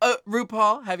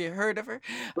RuPaul, have you heard of her?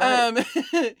 Right.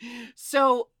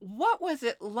 So what was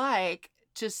it like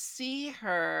to see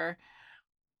her,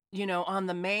 on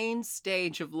the main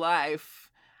stage of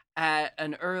life at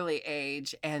an early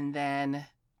age, and then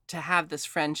to have this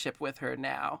friendship with her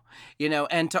now,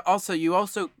 and you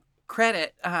also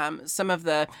credit some of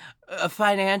the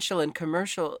financial and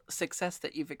commercial success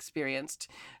that you've experienced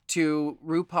to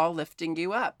RuPaul lifting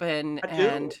you up and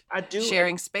I do.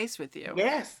 Sharing space with you.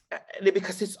 Yes,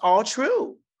 because it's all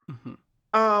true. Mm-hmm.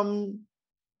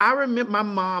 I remember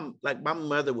my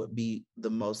mother would be the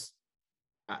most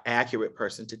accurate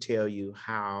person to tell you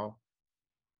how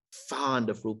fond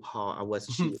of RuPaul I was.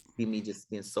 She would see me just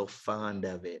being so fond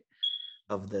of it,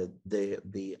 of the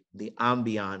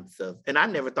ambiance of, and I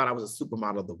never thought I was a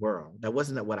supermodel of the world. That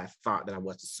wasn't what I thought that I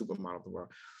was, a supermodel of the world.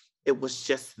 It was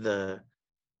just the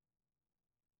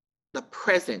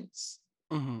presence,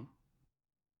 mm-hmm.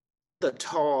 the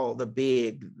tall, the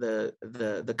big,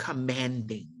 the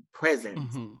commanding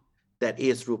presence mm-hmm. that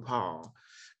is RuPaul.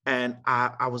 And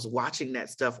I was watching that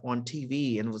stuff on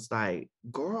TV and was like,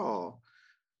 girl,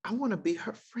 I want to be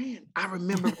her friend. I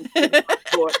remember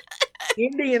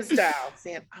Indian style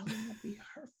saying, I want to be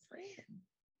her friend.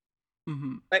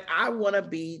 Mm-hmm. Like, I want to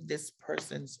be this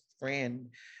person's friend,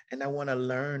 and I want to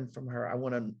learn from her. I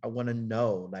want to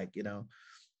know, like,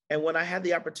 and when I had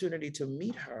the opportunity to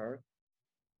meet her,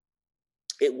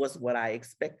 it was what I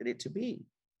expected it to be.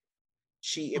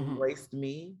 She embraced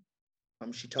me.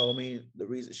 She told me the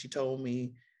reason. She told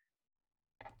me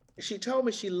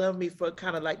she loved me for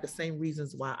kind of like the same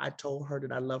reasons why I told her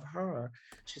that I love her.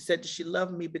 She said that she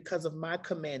loved me because of my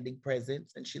commanding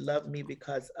presence, and she loved me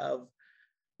because of,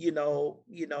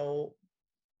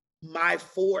 my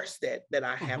force that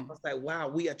I have. I was like, wow,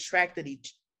 we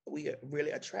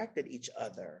really attracted each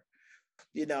other.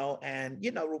 And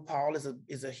RuPaul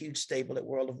is a huge staple at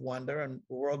World of Wonder, and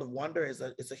World of Wonder is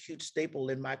a huge staple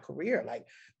in my career. Like,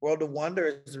 World of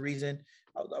Wonder is the reason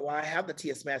why I have the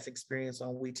T.S. Mass experience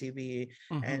on WeTV,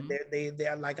 and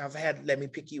they're like, I've had Let Me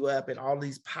Pick You Up and all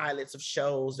these pilots of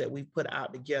shows that we put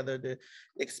out together to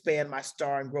expand my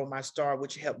star and grow my star,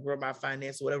 which helped grow my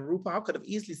finance or whatever. RuPaul could have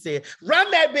easily said,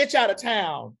 run that bitch out of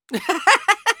town.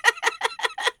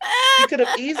 could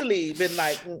have easily been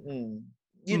like, mm-mm.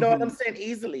 You know what I'm Mhm. saying?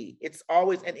 Easily. It's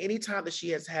always, and any time that she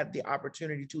has had the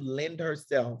opportunity to lend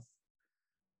herself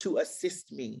to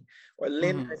assist me or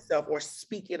lend Mhm. herself or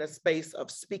speak in a space of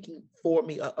speaking for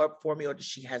me or up for me, or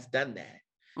she has done that.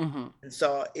 Mhm. And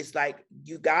so it's like,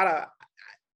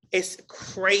 it's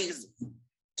crazy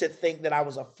to think that I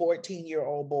was a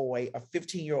 14-year-old boy, a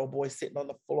 15-year-old boy sitting on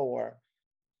the floor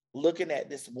looking at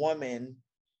this woman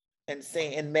and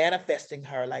saying and manifesting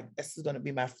her like, this is going to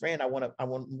be my friend. I'm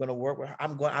going to work with her. I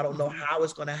don't know Mhm. how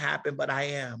it's going to happen, but I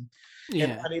am. And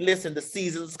Yeah. honey, listen, the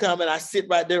season's coming. I sit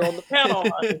right there on the panel,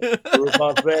 honey.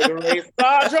 RuPaul's Drag Race,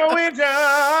 start your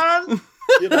engines,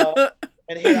 you know.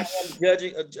 And here I am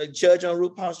judging a judge on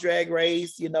RuPaul's Drag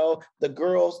Race. You know, the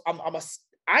girls.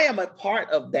 I am a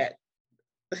part of that.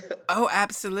 Oh, I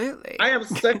absolutely. am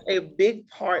such a big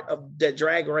part of the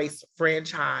Drag Race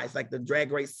franchise, like the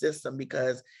Drag Race system,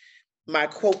 because my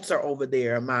quotes are over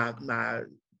there, my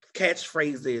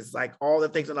catchphrases, like all the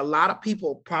things. And a lot of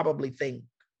people probably think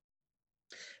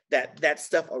that that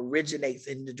stuff originates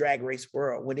in the Drag Race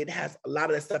world when a lot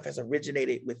of that stuff has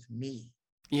originated with me.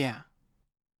 Yeah.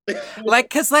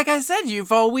 Cause like I said,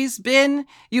 you've always been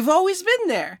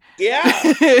there.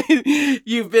 Yeah,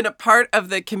 You've been a part of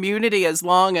the community as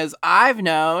long as I've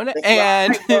known, that's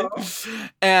and right, girl.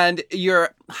 and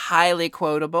you're highly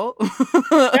quotable.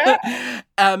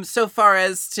 Yeah, So far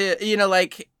as to,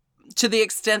 to the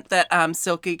extent that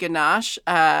Silky Ganache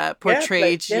yeah, like,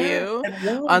 portrayed yeah, you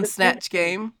and won on the Snatch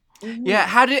season. Game. Yeah,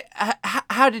 Mhm.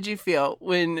 how did you feel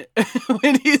when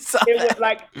when you saw It was that?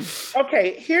 like,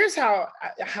 okay, here's how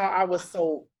I was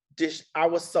so I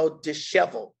was so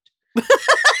disheveled.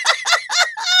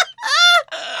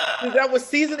 That was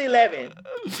season 11.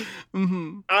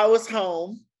 Mhm. I was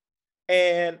home,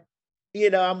 and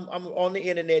I'm on the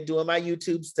internet doing my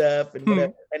YouTube stuff and Hmm.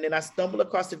 whatever. And then I stumbled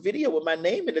across a video with my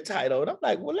name in the title. And I'm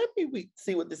like, well, let me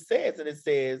see what this says. And it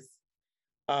says,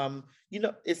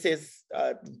 it says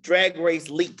Drag Race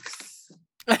Leaks.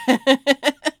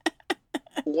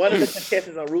 One of the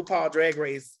contestants on RuPaul Drag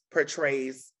Race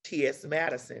portrays T.S.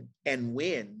 Madison and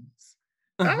wins.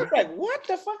 And I was like, what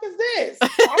the fuck is this?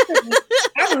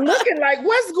 I'm looking like,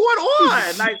 what's going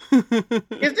on? Like,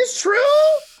 is this true?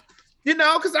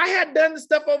 Because I had done the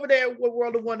stuff over there with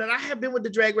World of Wonder, and I had been with the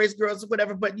Drag Race girls or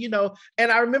whatever. But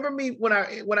and I remember me when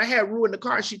I had Rue in the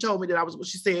car, she told me that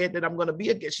she said that I'm going to be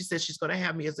a guest. She said she's going to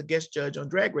have me as a guest judge on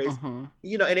Drag Race. Mhm.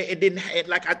 And it didn't,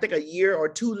 like, I think a year or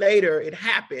two later it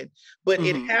happened, but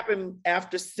it Mhm. happened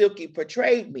after Silky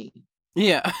portrayed me.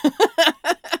 Yeah.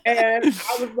 And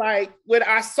I was like, when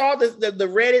I saw the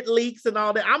Reddit leaks and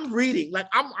all that, I'm reading, like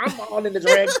I'm all in the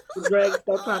drag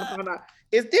stuff trying to find out,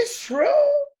 is this true?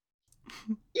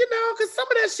 Because some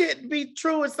of that shit be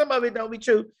true and some of it don't be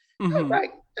true. I was Mhm.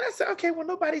 like, and I said, okay, well,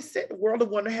 nobody said, World of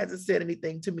Wonder hasn't said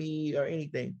anything to me or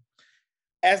anything.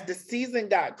 As the season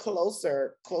got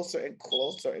closer and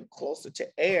closer to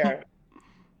air,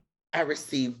 I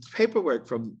received paperwork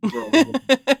from World of Wonder.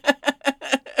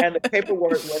 And the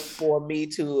paperwork was for me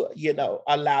to,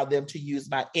 allow them to use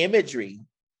my imagery.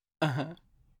 Uh-huh.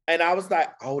 And I was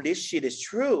like, oh, this shit is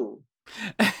true.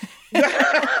 I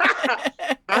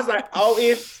was like, oh,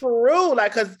 it's true.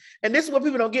 Like, and this is what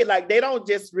people don't get. Like, they don't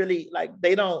just really, like,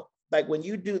 they don't, like, when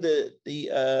you do the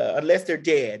unless they're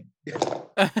dead,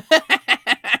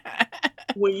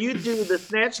 when you do the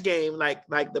Snatch Game, like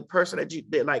the person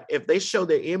that like, if they show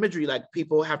their imagery, like,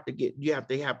 you have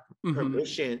to have Mhm.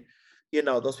 permission.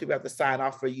 Those people have to sign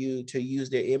off for you to use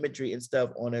their imagery and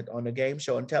stuff on a game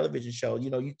show and television show.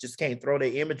 You just can't throw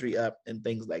their imagery up and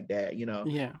things like that.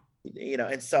 Yeah.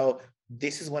 And so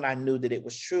this is when I knew that it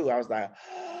was true. I was like,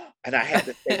 and I had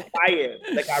to stay quiet.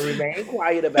 Like, I remained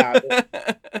quiet about it,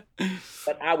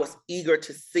 but I was eager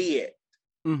to see it.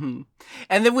 Mhm.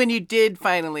 And then when you did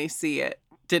finally see it,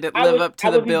 did it I live was up I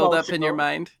to the was buildup in your emotional.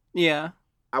 mind? Yeah.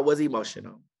 I was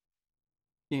emotional.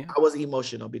 Yeah. I was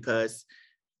emotional because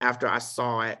after I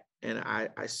saw it and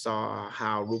I saw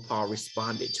how RuPaul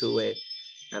responded to it,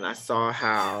 and I saw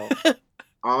how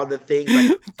all the things,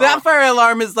 like, That fire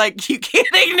alarm is like, you can't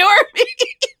ignore me.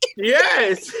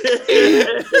 yes.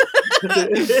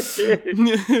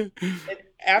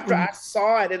 After I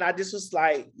saw it, and I just was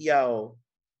like, yo,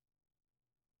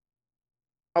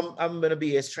 I'm gonna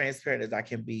be as transparent as I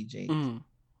can be, Jinx. Mhm.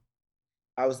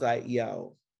 I was like,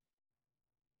 yo,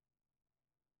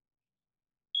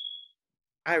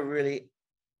 I really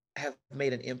have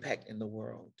made an impact in the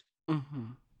world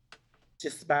Mhm.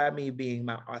 just by me being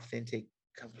my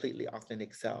completely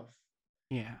authentic self.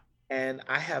 Yeah. And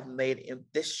I have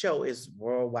this show is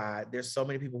worldwide. There's so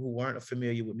many people who weren't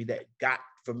familiar with me that got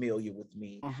familiar with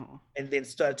me, Mhm. and then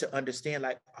started to understand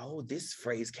like, oh, this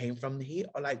phrase came from here,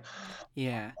 or like,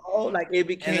 Yeah. oh, like it And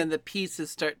became then the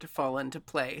pieces start to fall into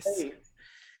place. place.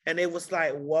 And it was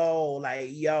like, whoa, like,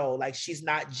 yo, like she's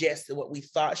not just what we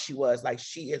thought she was. Like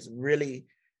she is really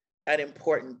an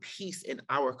important piece in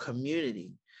our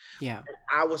community. Yeah.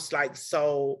 I was like,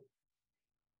 so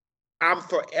I'm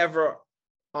forever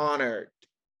honored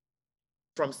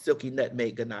from Silky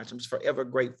Nutmeg Ganache. I'm forever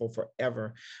grateful,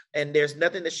 forever. And there's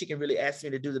nothing that she can really ask me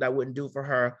to do that I wouldn't do for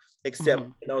her, except,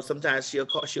 Mhm. you know, sometimes she'll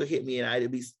hit me and I'd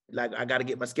be like, I got to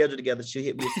get my schedule together. She'll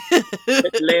hit me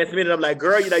at the last minute. I'm like,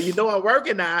 girl, you know I'm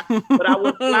working now, but I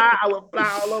would fly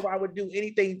all over. I would do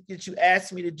anything that you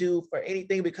asked me to do for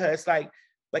anything, because like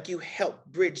you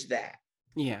helped bridge that.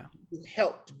 Yeah. You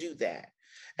helped do that.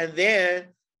 And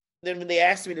then when they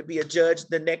asked me to be a judge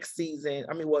the next season,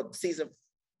 season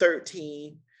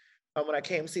 13, when I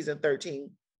came season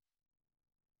 13,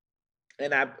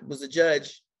 and I was a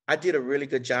judge, I did a really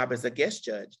good job as a guest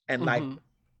judge. And like Mhm.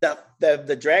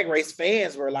 the Drag Race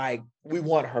fans were like, we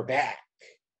want her back.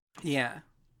 Yeah.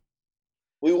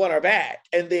 We want her back.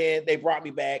 And then they brought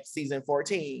me back season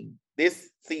 14, this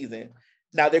season.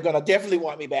 Now they're gonna definitely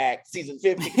want me back season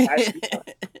 15.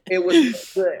 It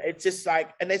was good. It's just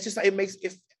like, and it's just like, it makes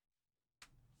it,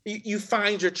 you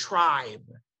find your tribe.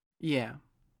 Yeah.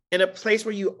 In a place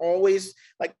where you always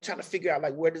like trying to figure out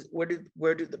like where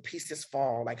do the pieces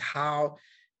fall, like how,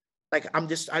 like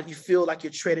you feel like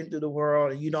you're treading through the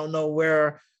world and you don't know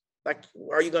where, like,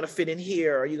 are you gonna fit in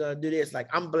here? Are you gonna do this? Like,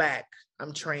 I'm Black,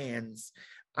 I'm trans,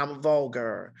 I'm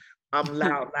vulgar, I'm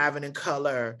loud, loud and in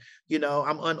color,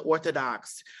 I'm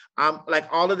unorthodox, I'm like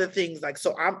all of the things, like,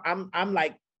 so I'm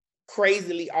like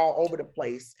crazily all over the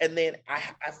place, and then I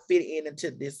fit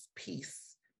into this piece.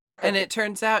 And it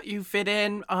turns out you fit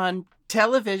in on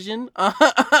television, on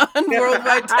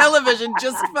worldwide television,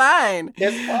 just fine.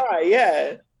 That's fine,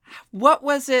 yeah. What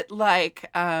was it like?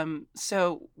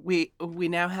 So we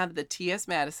now have the T.S.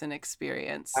 Madison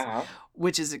experience,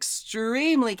 which is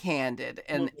extremely candid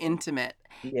and intimate.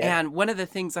 Yes. And one of the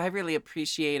things I really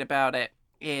appreciate about it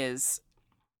is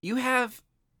you have,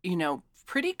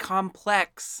 pretty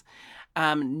complex,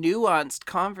 nuanced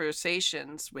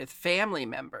conversations with family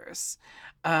members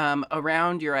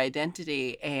around your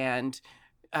identity, and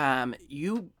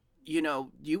you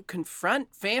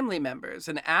confront family members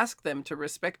and ask them to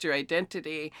respect your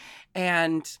identity,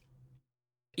 and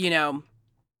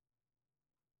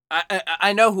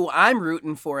I know who I'm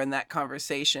rooting for in that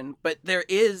conversation, but there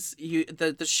is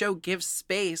the show gives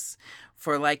space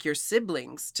for like your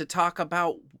siblings to talk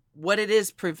about what it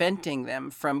is preventing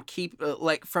them from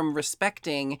from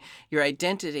respecting your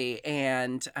identity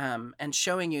and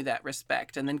showing you that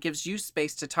respect, and then gives you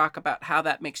space to talk about how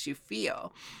that makes you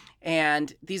feel.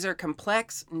 And these are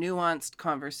complex, nuanced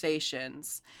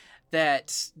conversations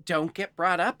that don't get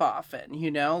brought up often,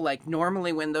 like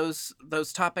normally when those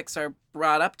topics are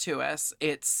brought up to us,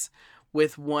 it's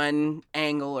with one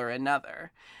angle or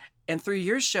another. And through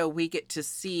your show, we get to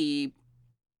see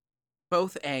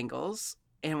both angles,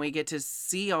 and we get to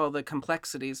see all the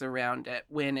complexities around it,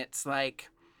 when it's like,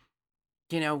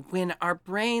 when our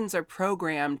brains are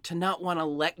programmed to not want to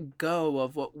let go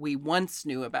of what we once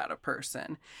knew about a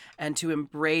person and to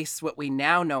embrace what we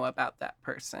now know about that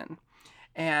person.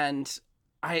 And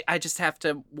I just have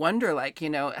to wonder, like,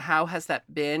 how has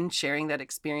that been, sharing that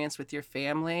experience with your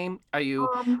family? Are you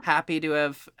happy to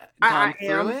have gone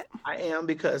through it? I am,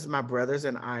 because my brothers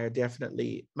and I are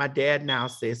definitely, my dad now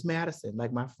says Madison.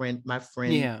 Like my friend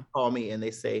Yeah. call me and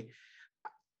they say,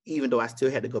 even though I still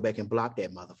had to go back and block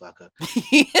that motherfucker,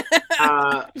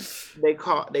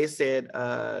 they said,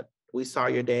 we saw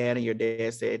your dad, and your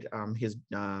dad said his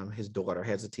daughter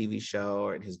has a TV show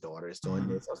and his daughter is doing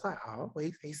this. I was like, oh,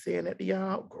 he's saying that to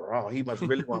y'all? Girl, he must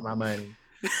really want my money.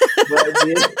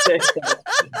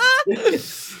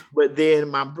 But then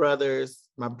my brothers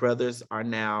are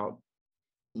now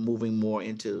moving more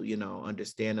into,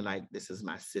 understanding, like, this is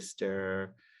my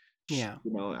sister. Yeah.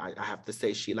 I have to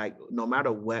say, she, like, no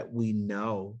matter what we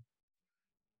know,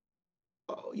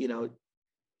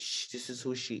 this is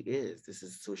who she is. This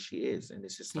is who she is. And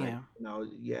it's just like,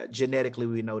 genetically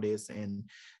we know this. And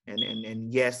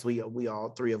yes, we all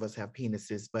three of us have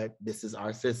penises, but this is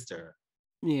our sister.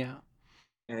 Yeah.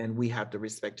 And we have to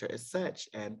respect her as such.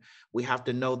 And we have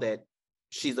to know that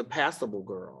she's a passable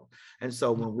girl. And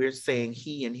so when we're saying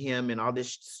he and him and all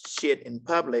this shit in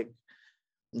public,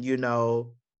 we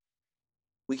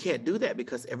can't do that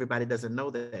because everybody doesn't know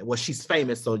that. Well, she's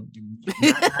famous, so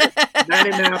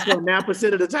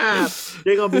 99.9% of the time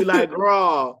they're gonna be like,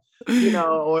 raw,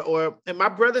 or and my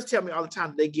brothers tell me all the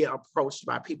time, they get approached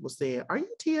by people saying, "Are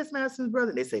you T.S. Madison's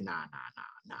brother?" And they say, nah.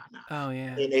 nah. Oh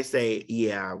yeah. And they say,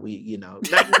 yeah, we, they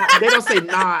don't say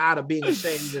nah out of being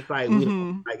ashamed. It's like we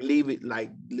don't Mhm. like leave it,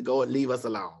 like go and leave us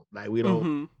alone. Like we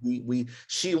don't, Mhm.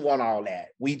 she want all that.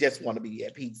 We just want to be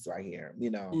at peace right here,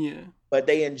 Yeah. But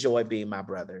they enjoy being my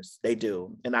brothers. They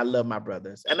do. And I love my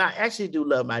brothers. And I actually do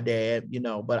love my dad,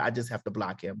 but I just have to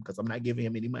block him because I'm not giving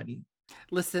him any money.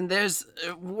 Listen,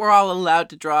 we're all allowed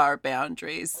to draw our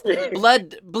boundaries.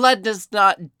 Blood does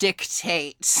not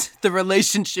dictate the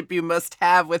relationship you must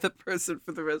have with a person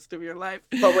for the rest of your life.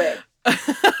 Correct.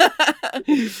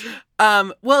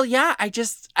 Well, yeah,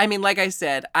 I mean, like I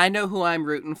said, I know who I'm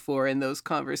rooting for in those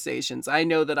conversations. I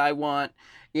know that I want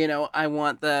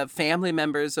the family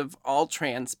members of all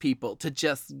trans people to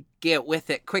just get with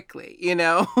it quickly,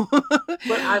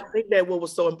 But I think that what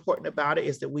was so important about it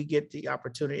is that we get the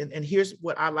opportunity. And here's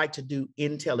what I like to do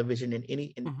in television, in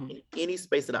any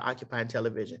space that I occupy in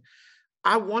television.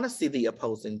 I want to see the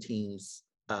opposing teams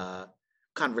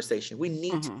conversation. We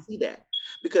need to see that.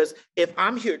 Because if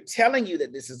I'm here telling you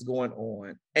that this is going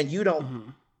on and you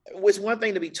don't, it's one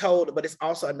thing to be told, but it's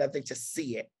also another thing to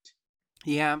see it.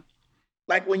 Yeah.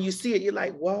 Like when you see it, you're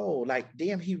like, whoa, like,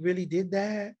 damn, he really did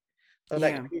that. Or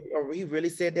like, or he really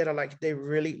said that, or like they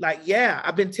really, like, yeah,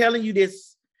 I've been telling you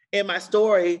this in my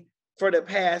story for the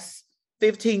past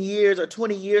 15 years or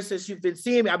 20 years since you've been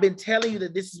seeing me. I've been telling you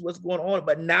that this is what's going on,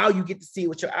 but now you get to see it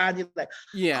with your eyes. You're like,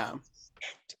 yeah.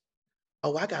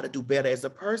 Oh, I got to do better as a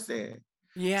person.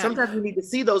 Yeah. Sometimes we need to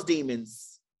see those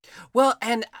demons. Well,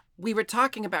 and we were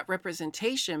talking about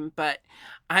representation, but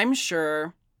I'm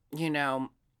sure,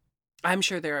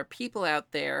 there are people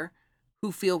out there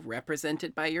who feel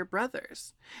represented by your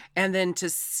brothers. And then to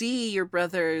see your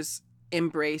brothers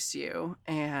embrace you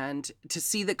and to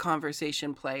see the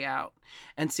conversation play out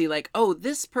and see like, oh,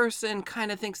 this person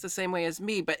kind of thinks the same way as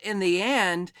me. But in the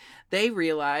end, they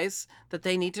realize that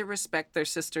they need to respect their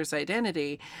sister's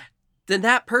identity. Then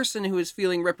that person who is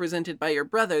feeling represented by your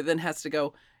brother then has to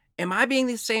go, am I being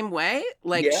the same way?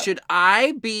 Like, should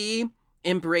I be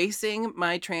embracing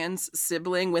my trans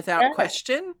sibling without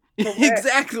question?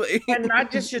 Exactly. And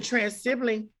not just your trans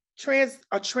sibling,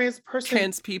 a trans person.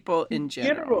 Trans people in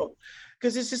general.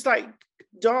 Because it's just like,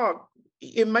 dog,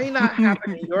 it may not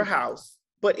happen in your house,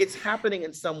 but it's happening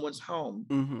in someone's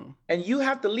home. And you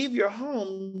have to leave your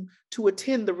home to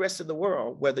attend the rest of the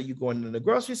world, whether you're going to the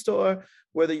grocery store,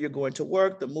 whether you're going to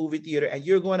work, the movie theater, and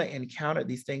you're going to encounter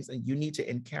these things, and you need to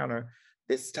encounter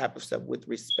this type of stuff with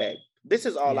respect. This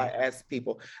is all I ask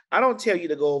people. I don't tell you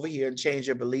to go over here and change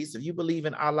your beliefs. If you believe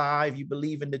in Allah, if you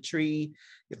believe in the tree,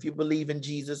 if you believe in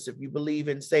Jesus, if you believe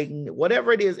in Satan,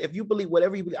 whatever it is, if you believe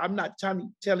whatever you believe, I'm not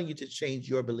telling you to change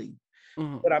your belief.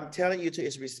 What I'm telling you to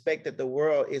is respect that the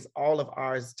world is all of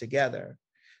ours together.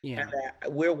 Yeah. And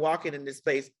that we're walking in this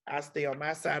space. I stay on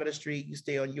my side of the street, you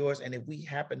stay on yours. And if we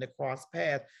happen to cross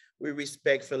paths, we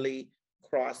respectfully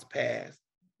cross paths.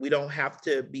 We don't have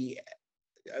to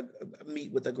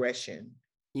meet with aggression.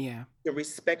 Yeah. To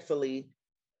respectfully.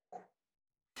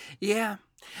 Yeah.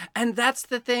 And that's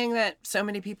the thing that so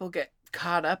many people get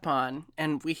caught up on,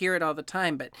 and we hear it all the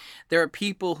time, but there are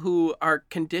people who are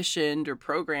conditioned or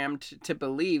programmed to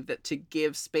believe that to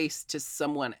give space to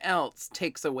someone else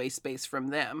takes away space from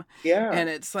them. Yeah. And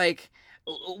it's like,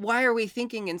 why are we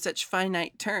thinking in such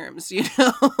finite terms?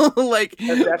 Like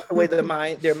that's the way their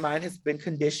mind has been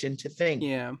conditioned to think.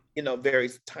 Yeah. Very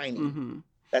tiny.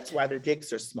 That's why their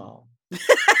dicks are small.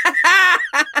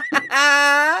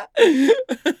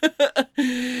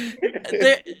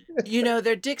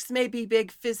 Their dicks may be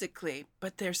big physically,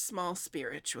 but they're small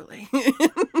spiritually.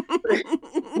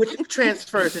 Which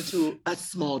transfers into a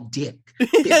small dick.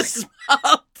 A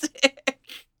small dick.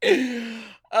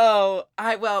 Oh,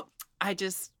 I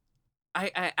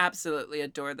absolutely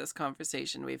adore this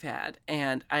conversation we've had.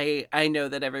 And I know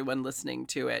that everyone listening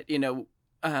to it,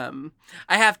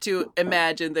 I have to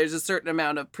imagine there's a certain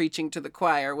amount of preaching to the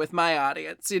choir with my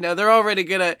audience. They're already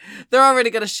gonna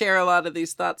share a lot of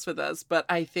these thoughts with us. But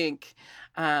I think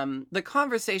the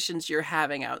conversations you're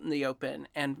having out in the open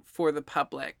and for the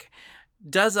public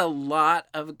does a lot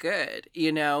of good.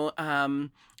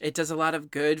 It does a lot of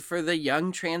good for the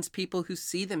young trans people who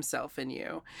see themselves in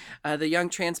you, the young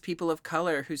trans people of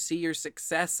color who see your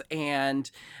success,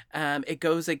 and it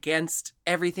goes against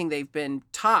everything they've been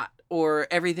taught or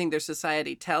everything their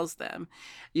society tells them.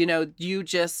 You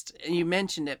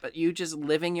mentioned it, but you just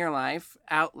living your life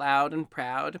out loud and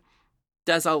proud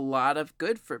does a lot of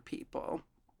good for people.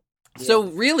 Yeah. So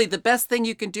really, the best thing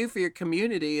you can do for your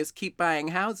community is keep buying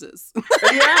houses.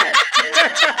 Yeah.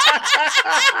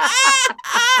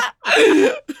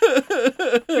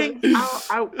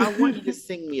 I want you to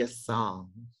sing me a song.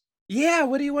 Yeah,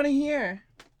 what do you want to hear?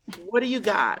 What do you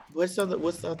got? What's on the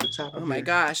top Oh of my your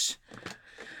gosh.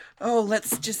 Oh,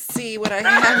 let's just see what I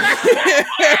have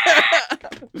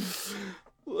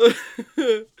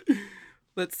here.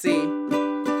 Let's see.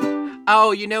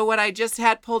 Oh, you know what I just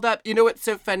had pulled up? You know what's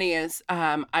so funny is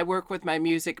I work with my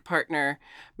music partner,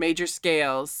 Major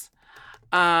Scales,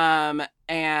 and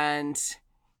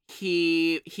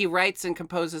he writes and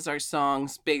composes our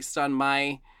songs based on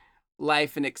my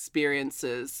life and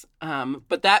experiences.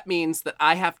 But that means that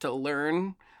I have to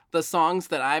learn the songs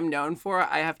that I'm known for.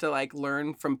 I have to like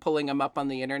learn from pulling them up on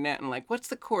the internet and like, what's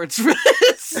the chords for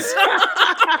this?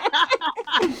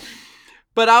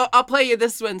 But I'll play you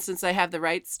this one since I have the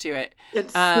rights to it.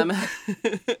 It's I'll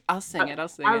sing it. I'll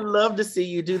sing I it. love to see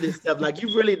you do this stuff. Like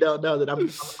you really don't know that I'm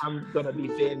gonna be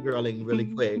fangirling really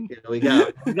quick. Here we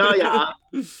go. Go, y'all.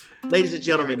 Ladies and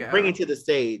gentlemen, go. bringing to the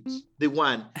stage the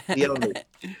one, the only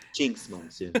Jinx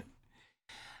Monsoon.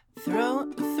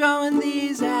 Throwing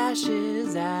these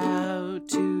ashes out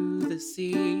to the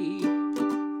sea.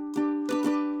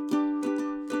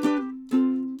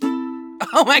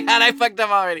 Oh my God, I fucked up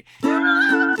already.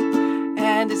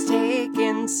 And it's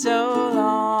taken so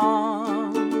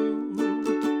long.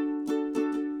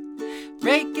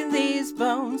 Breaking these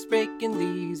bones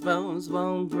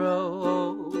won't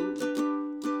grow.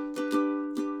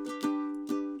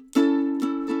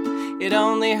 It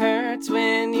only hurts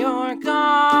when you're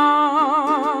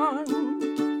gone.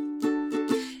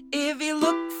 If you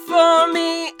look for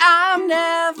me, I'm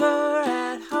never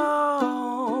at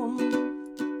home.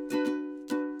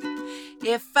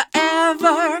 If I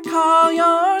ever call,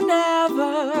 you're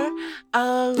never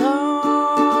alone.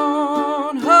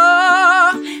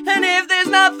 Oh, and if there's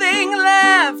nothing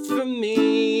left for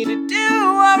me to do,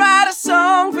 I'll write a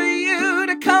song for you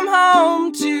to come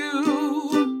home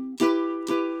to.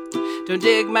 Don't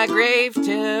dig my grave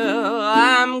till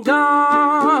I'm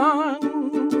gone.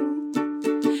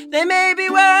 They may be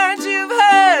words you've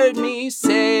heard me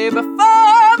say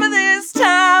before, but this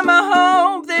time I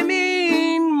hope they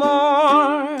mean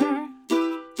more.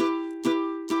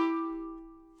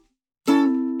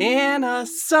 In a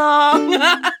song.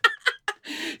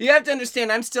 You have to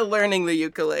understand, I'm still learning the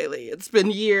ukulele. It's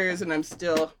been years and I'm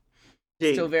still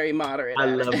very moderate. I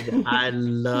loved it. I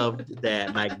loved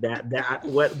that. Like that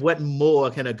what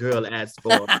more can a girl ask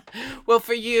for? Well,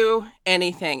 for you,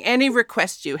 anything. Any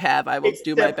request you have, I will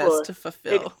do my best to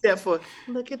fulfill. Except for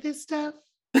look at this stuff.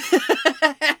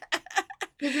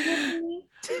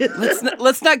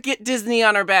 let's not get Disney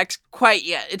on our backs quite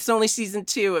yet. It's only season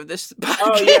 2 of this podcast.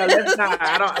 Oh yeah, let's not.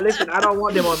 I don't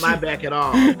want them on my back at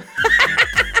all.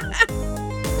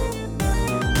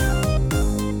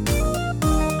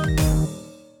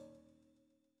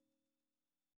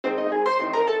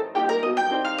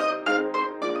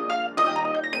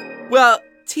 Well,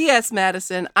 T.S.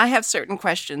 Madison, I have certain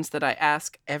questions that I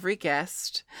ask every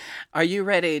guest. Are you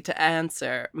ready to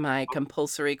answer my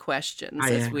compulsory questions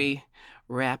as we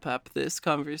wrap up this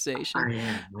conversation? I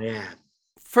am.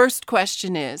 First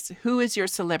question is, who is your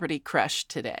celebrity crush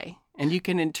today? And you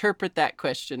can interpret that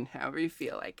question however you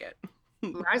feel like it.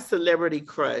 My celebrity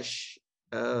crush,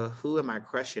 who am I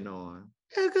crushing on?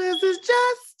 Because it's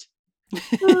just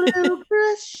a little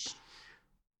crush.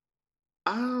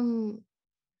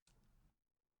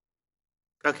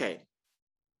 Okay.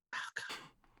 Oh,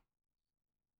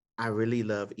 I really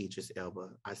love Idris Elba.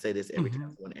 I say this every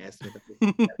time someone asks me about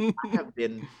this. I have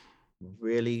been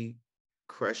really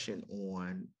crushing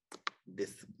on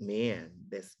this man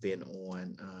that's been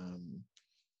on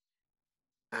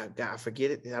I forget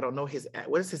it. I don't know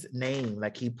what is his name?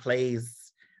 Like he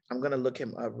plays, I'm gonna look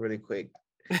him up really quick.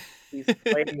 He's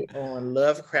playing on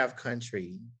Lovecraft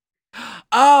Country.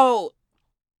 Oh,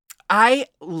 I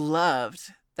loved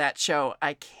that show.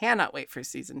 I cannot wait for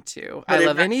season 2. I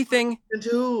love anything.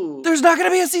 Season 2. There's not going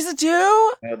to be a season 2?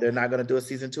 No, they're not going to do a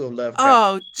season 2 of Lovecraft.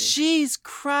 Oh, jeez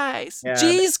Christ. Yeah,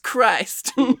 jeez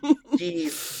Christ.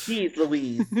 Jeez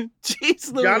Louise.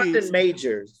 Jeez Louise. Jonathan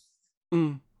Majors.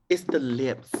 It's the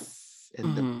lips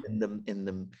and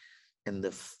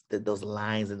those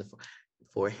lines in the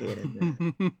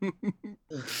forehead.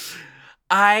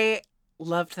 I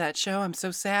loved that show. I'm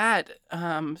so sad.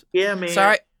 Yeah,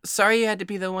 man. Sorry you had to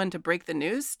be the one to break the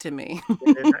news to me.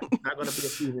 There's not going to be a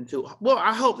season 2. Well,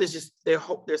 I hope it's just they're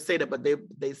saying that, but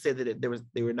they said that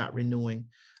they were not renewing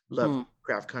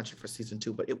Lovecraft Country for season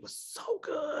 2, but it was so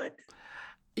good.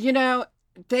 You know,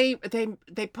 they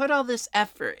put all this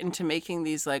effort into making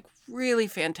these like really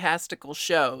fantastical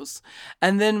shows,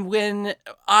 and then when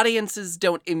audiences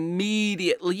don't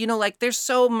immediately, like there's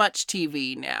so much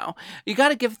TV now, you got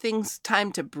to give things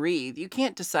time to breathe. You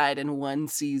can't decide in one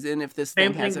season if this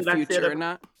thing has a future or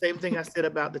not. Same thing I said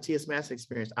about the T.S. Madison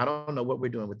Experience. I don't know what we're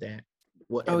doing with that.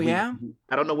 Oh yeah,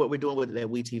 I don't know what we're doing with it at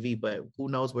WeTV, but who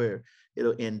knows where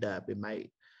it'll end up. It might,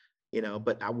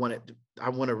 but I want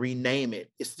to rename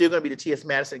it. It's still going to be the T.S.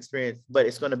 Madison Experience, but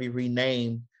it's going to be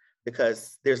renamed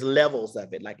because there's levels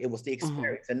of it. Like it was the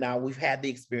experience, and now we've had the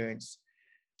experience.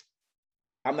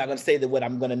 I'm not going to say that what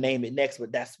I'm going to name it next,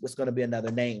 but that's what's going to be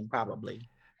another name probably.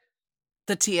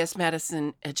 The T.S.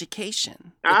 Madison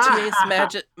Education. The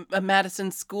T.S. Madison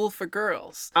School for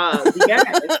Girls.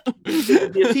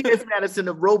 The T.S. Madison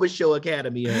Aerobic Show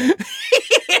Academy.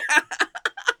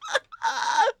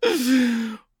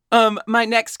 My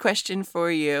next question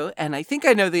for you, and I think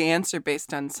I know the answer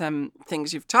based on some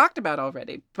things you've talked about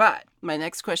already, but my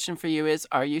next question for you is,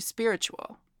 are you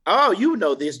spiritual? Oh, you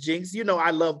know this, Jinx. I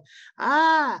love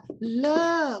the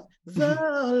Lord.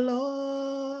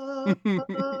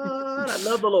 I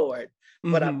love the Lord.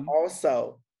 But I'm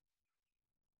also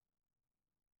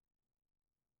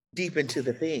deep into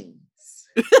the things.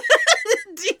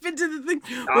 Deep into the thing.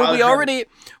 Well,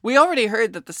 we already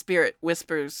heard that the Spirit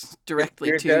whispers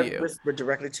directly to you. Whisper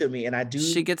directly to me, and I do.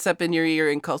 She gets up in your ear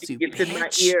and calls you bitch. In my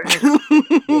ear.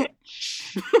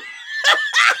 Bitch.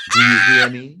 Do you hear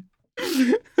me?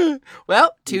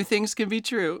 Well, two things can be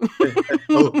true.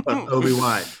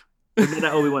 Obi-Wan. Isn't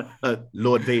that Obi-Wan?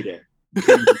 Lord Vader.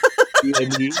 Can you hear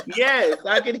me? Yes,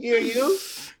 I can hear you.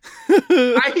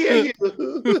 I hear you.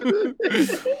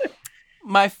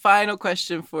 My final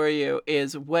question for you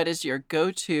is, what is your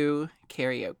go-to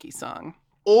karaoke song?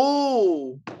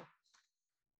 Oh.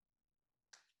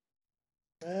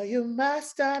 You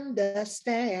must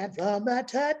understand from the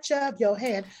touch of your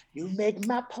hand, you make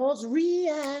my pulse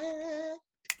react.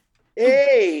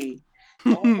 Hey,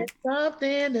 it's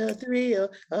something to thrill,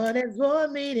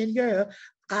 unexplored meeting, girl.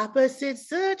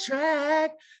 Opposites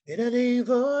attract in a deep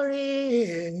for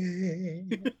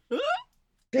it.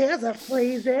 There's a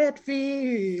phrase that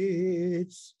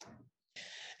fits.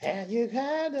 And you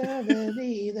kind of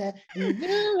believe that you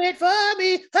do it for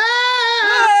me.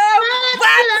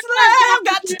 What's love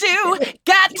got to do with it?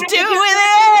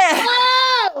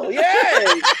 Oh,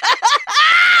 yes.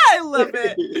 I love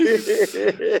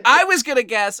it. I was gonna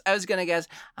guess,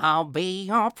 I'll be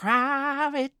your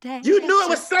private dancer. You knew it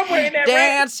was somewhere in that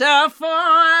dancer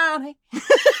for me.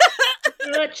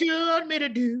 What you want me to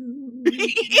do?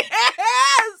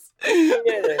 Yes.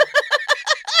 Yeah.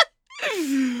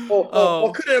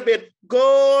 Or could it have been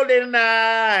Golden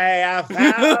Eye? I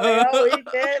found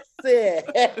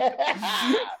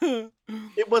it.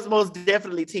 It was most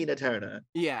definitely Tina Turner.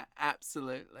 Yeah,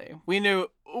 absolutely. We know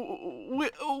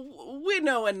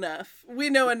enough. We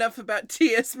know enough about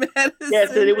T.S. Madison.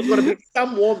 Yes, that it was going to be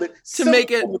some woman to make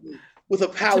it with a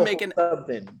powerful to make an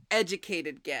something.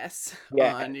 Educated guess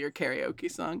on your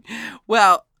karaoke song.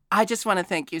 Well, I just want to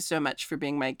thank you so much for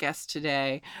being my guest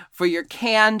today, for your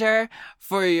candor,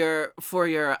 for your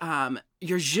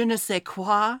je ne sais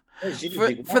quoi,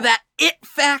 for that it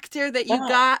factor that you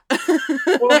got.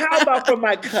 Well, how about for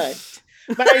my cut?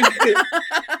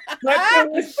 My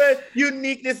whisper,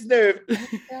 uniqueness, nerve.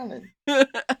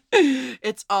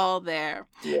 It's all there.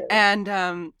 Yeah.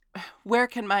 And where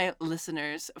can my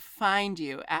listeners find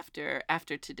you after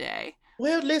today?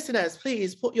 Well, listeners,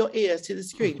 please put your ears to the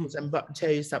screen because I'm about to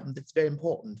tell you something that's very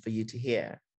important for you to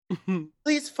hear.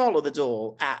 Please follow the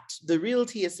doll at The Real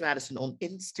T.S. Madison on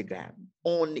Instagram,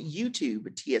 on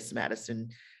YouTube, T.S. Madison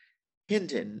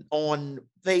Hinton, on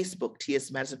Facebook,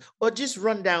 T.S. Madison, or just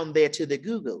run down there to the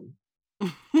Google.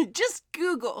 Just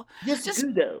Google. Just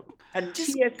Google. And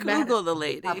just T.S. Google Madison, the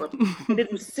lady. and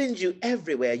it will send you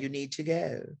everywhere you need to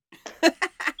go.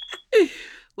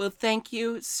 Well, thank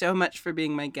you so much for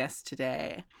being my guest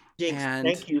today. Jinx,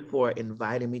 thank you for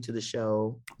inviting me to the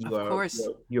show.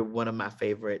 You're one of my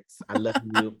favorites. I love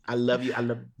you. I love you. I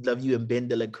love you and Ben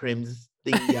de la Creme's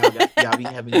thing. Y'all be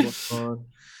having more fun.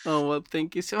 Oh, well,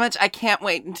 thank you so much. I can't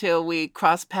wait until we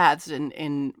cross paths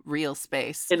in real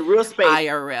space. In real space.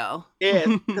 IRL. Yes,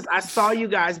 because I saw you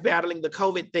guys battling the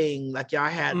COVID thing. Like y'all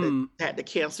had to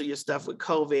cancel your stuff with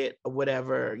COVID or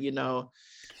whatever,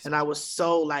 And I was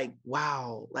so like,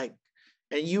 wow. Like,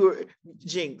 and you were,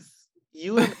 Jinx,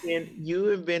 you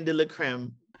and Ben de la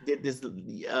Creme did this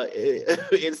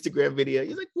Instagram video.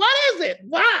 He's like, what is it?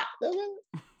 What?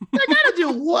 I gotta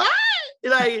do what?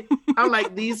 Like, I'm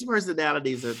like, these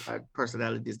personalities are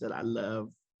personalities that I love.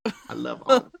 I love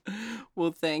all.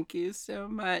 Well, thank you so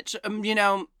much.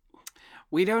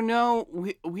 we don't know.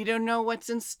 We don't know what's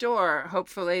in store.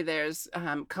 Hopefully, there's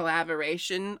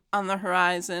collaboration on the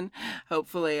horizon.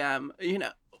 Hopefully,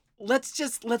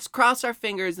 let's cross our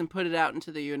fingers and put it out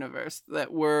into the universe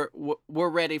that we're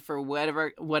ready for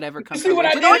whatever comes. See what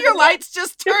I Did all did? your lights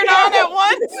just turn on at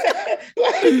once?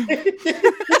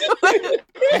 That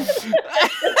is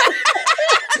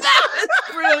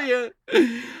brilliant.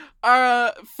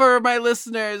 For my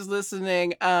listeners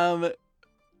listening,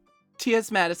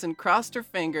 T.S. Madison crossed her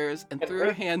fingers and threw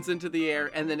her hands into the air,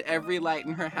 and then every light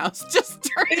in her house just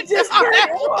turned It just on.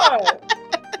 turned on.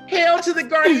 Hail to the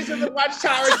Guardians of the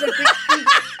Watchtowers.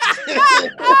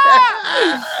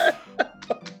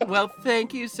 Well,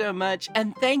 thank you so much.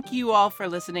 And thank you all for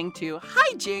listening to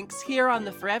Hijinks here on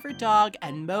the Forever Dog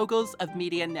and Moguls of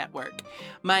Media Network.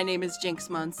 My name is Jinx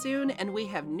Monsoon, and we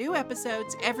have new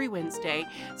episodes every Wednesday.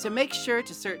 So make sure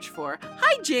to search for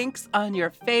Hijinks on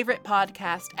your favorite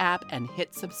podcast app and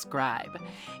hit subscribe.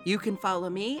 You can follow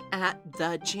me at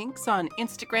The Jinx on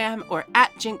Instagram or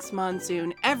at Jinx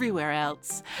Monsoon everywhere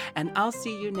else. And I'll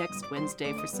see you next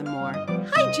Wednesday for some more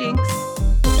Hijinks.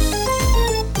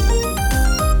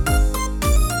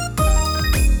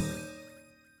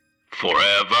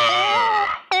 Forever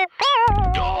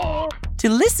Dog. To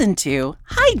listen to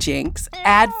Hijinks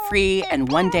ad-free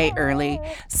and one day early,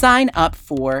 sign up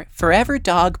for Forever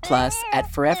Dog Plus at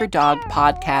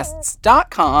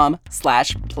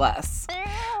foreverdogpodcasts.com/plus.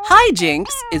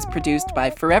 Hijinks is produced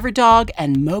by Forever Dog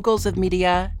and Moguls of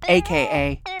Media,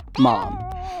 aka Mom.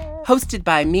 Hosted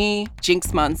by me,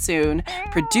 Jinx Monsoon,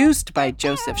 produced by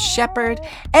Joseph Shepard,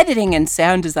 editing and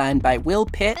sound design by Will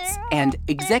Pitts, and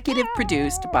executive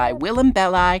produced by Willem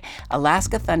Belli,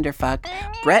 Alaska Thunderfuck,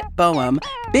 Brett Boehm,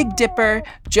 Big Dipper,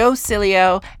 Joe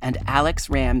Cilio, and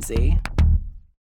Alex Ramsey.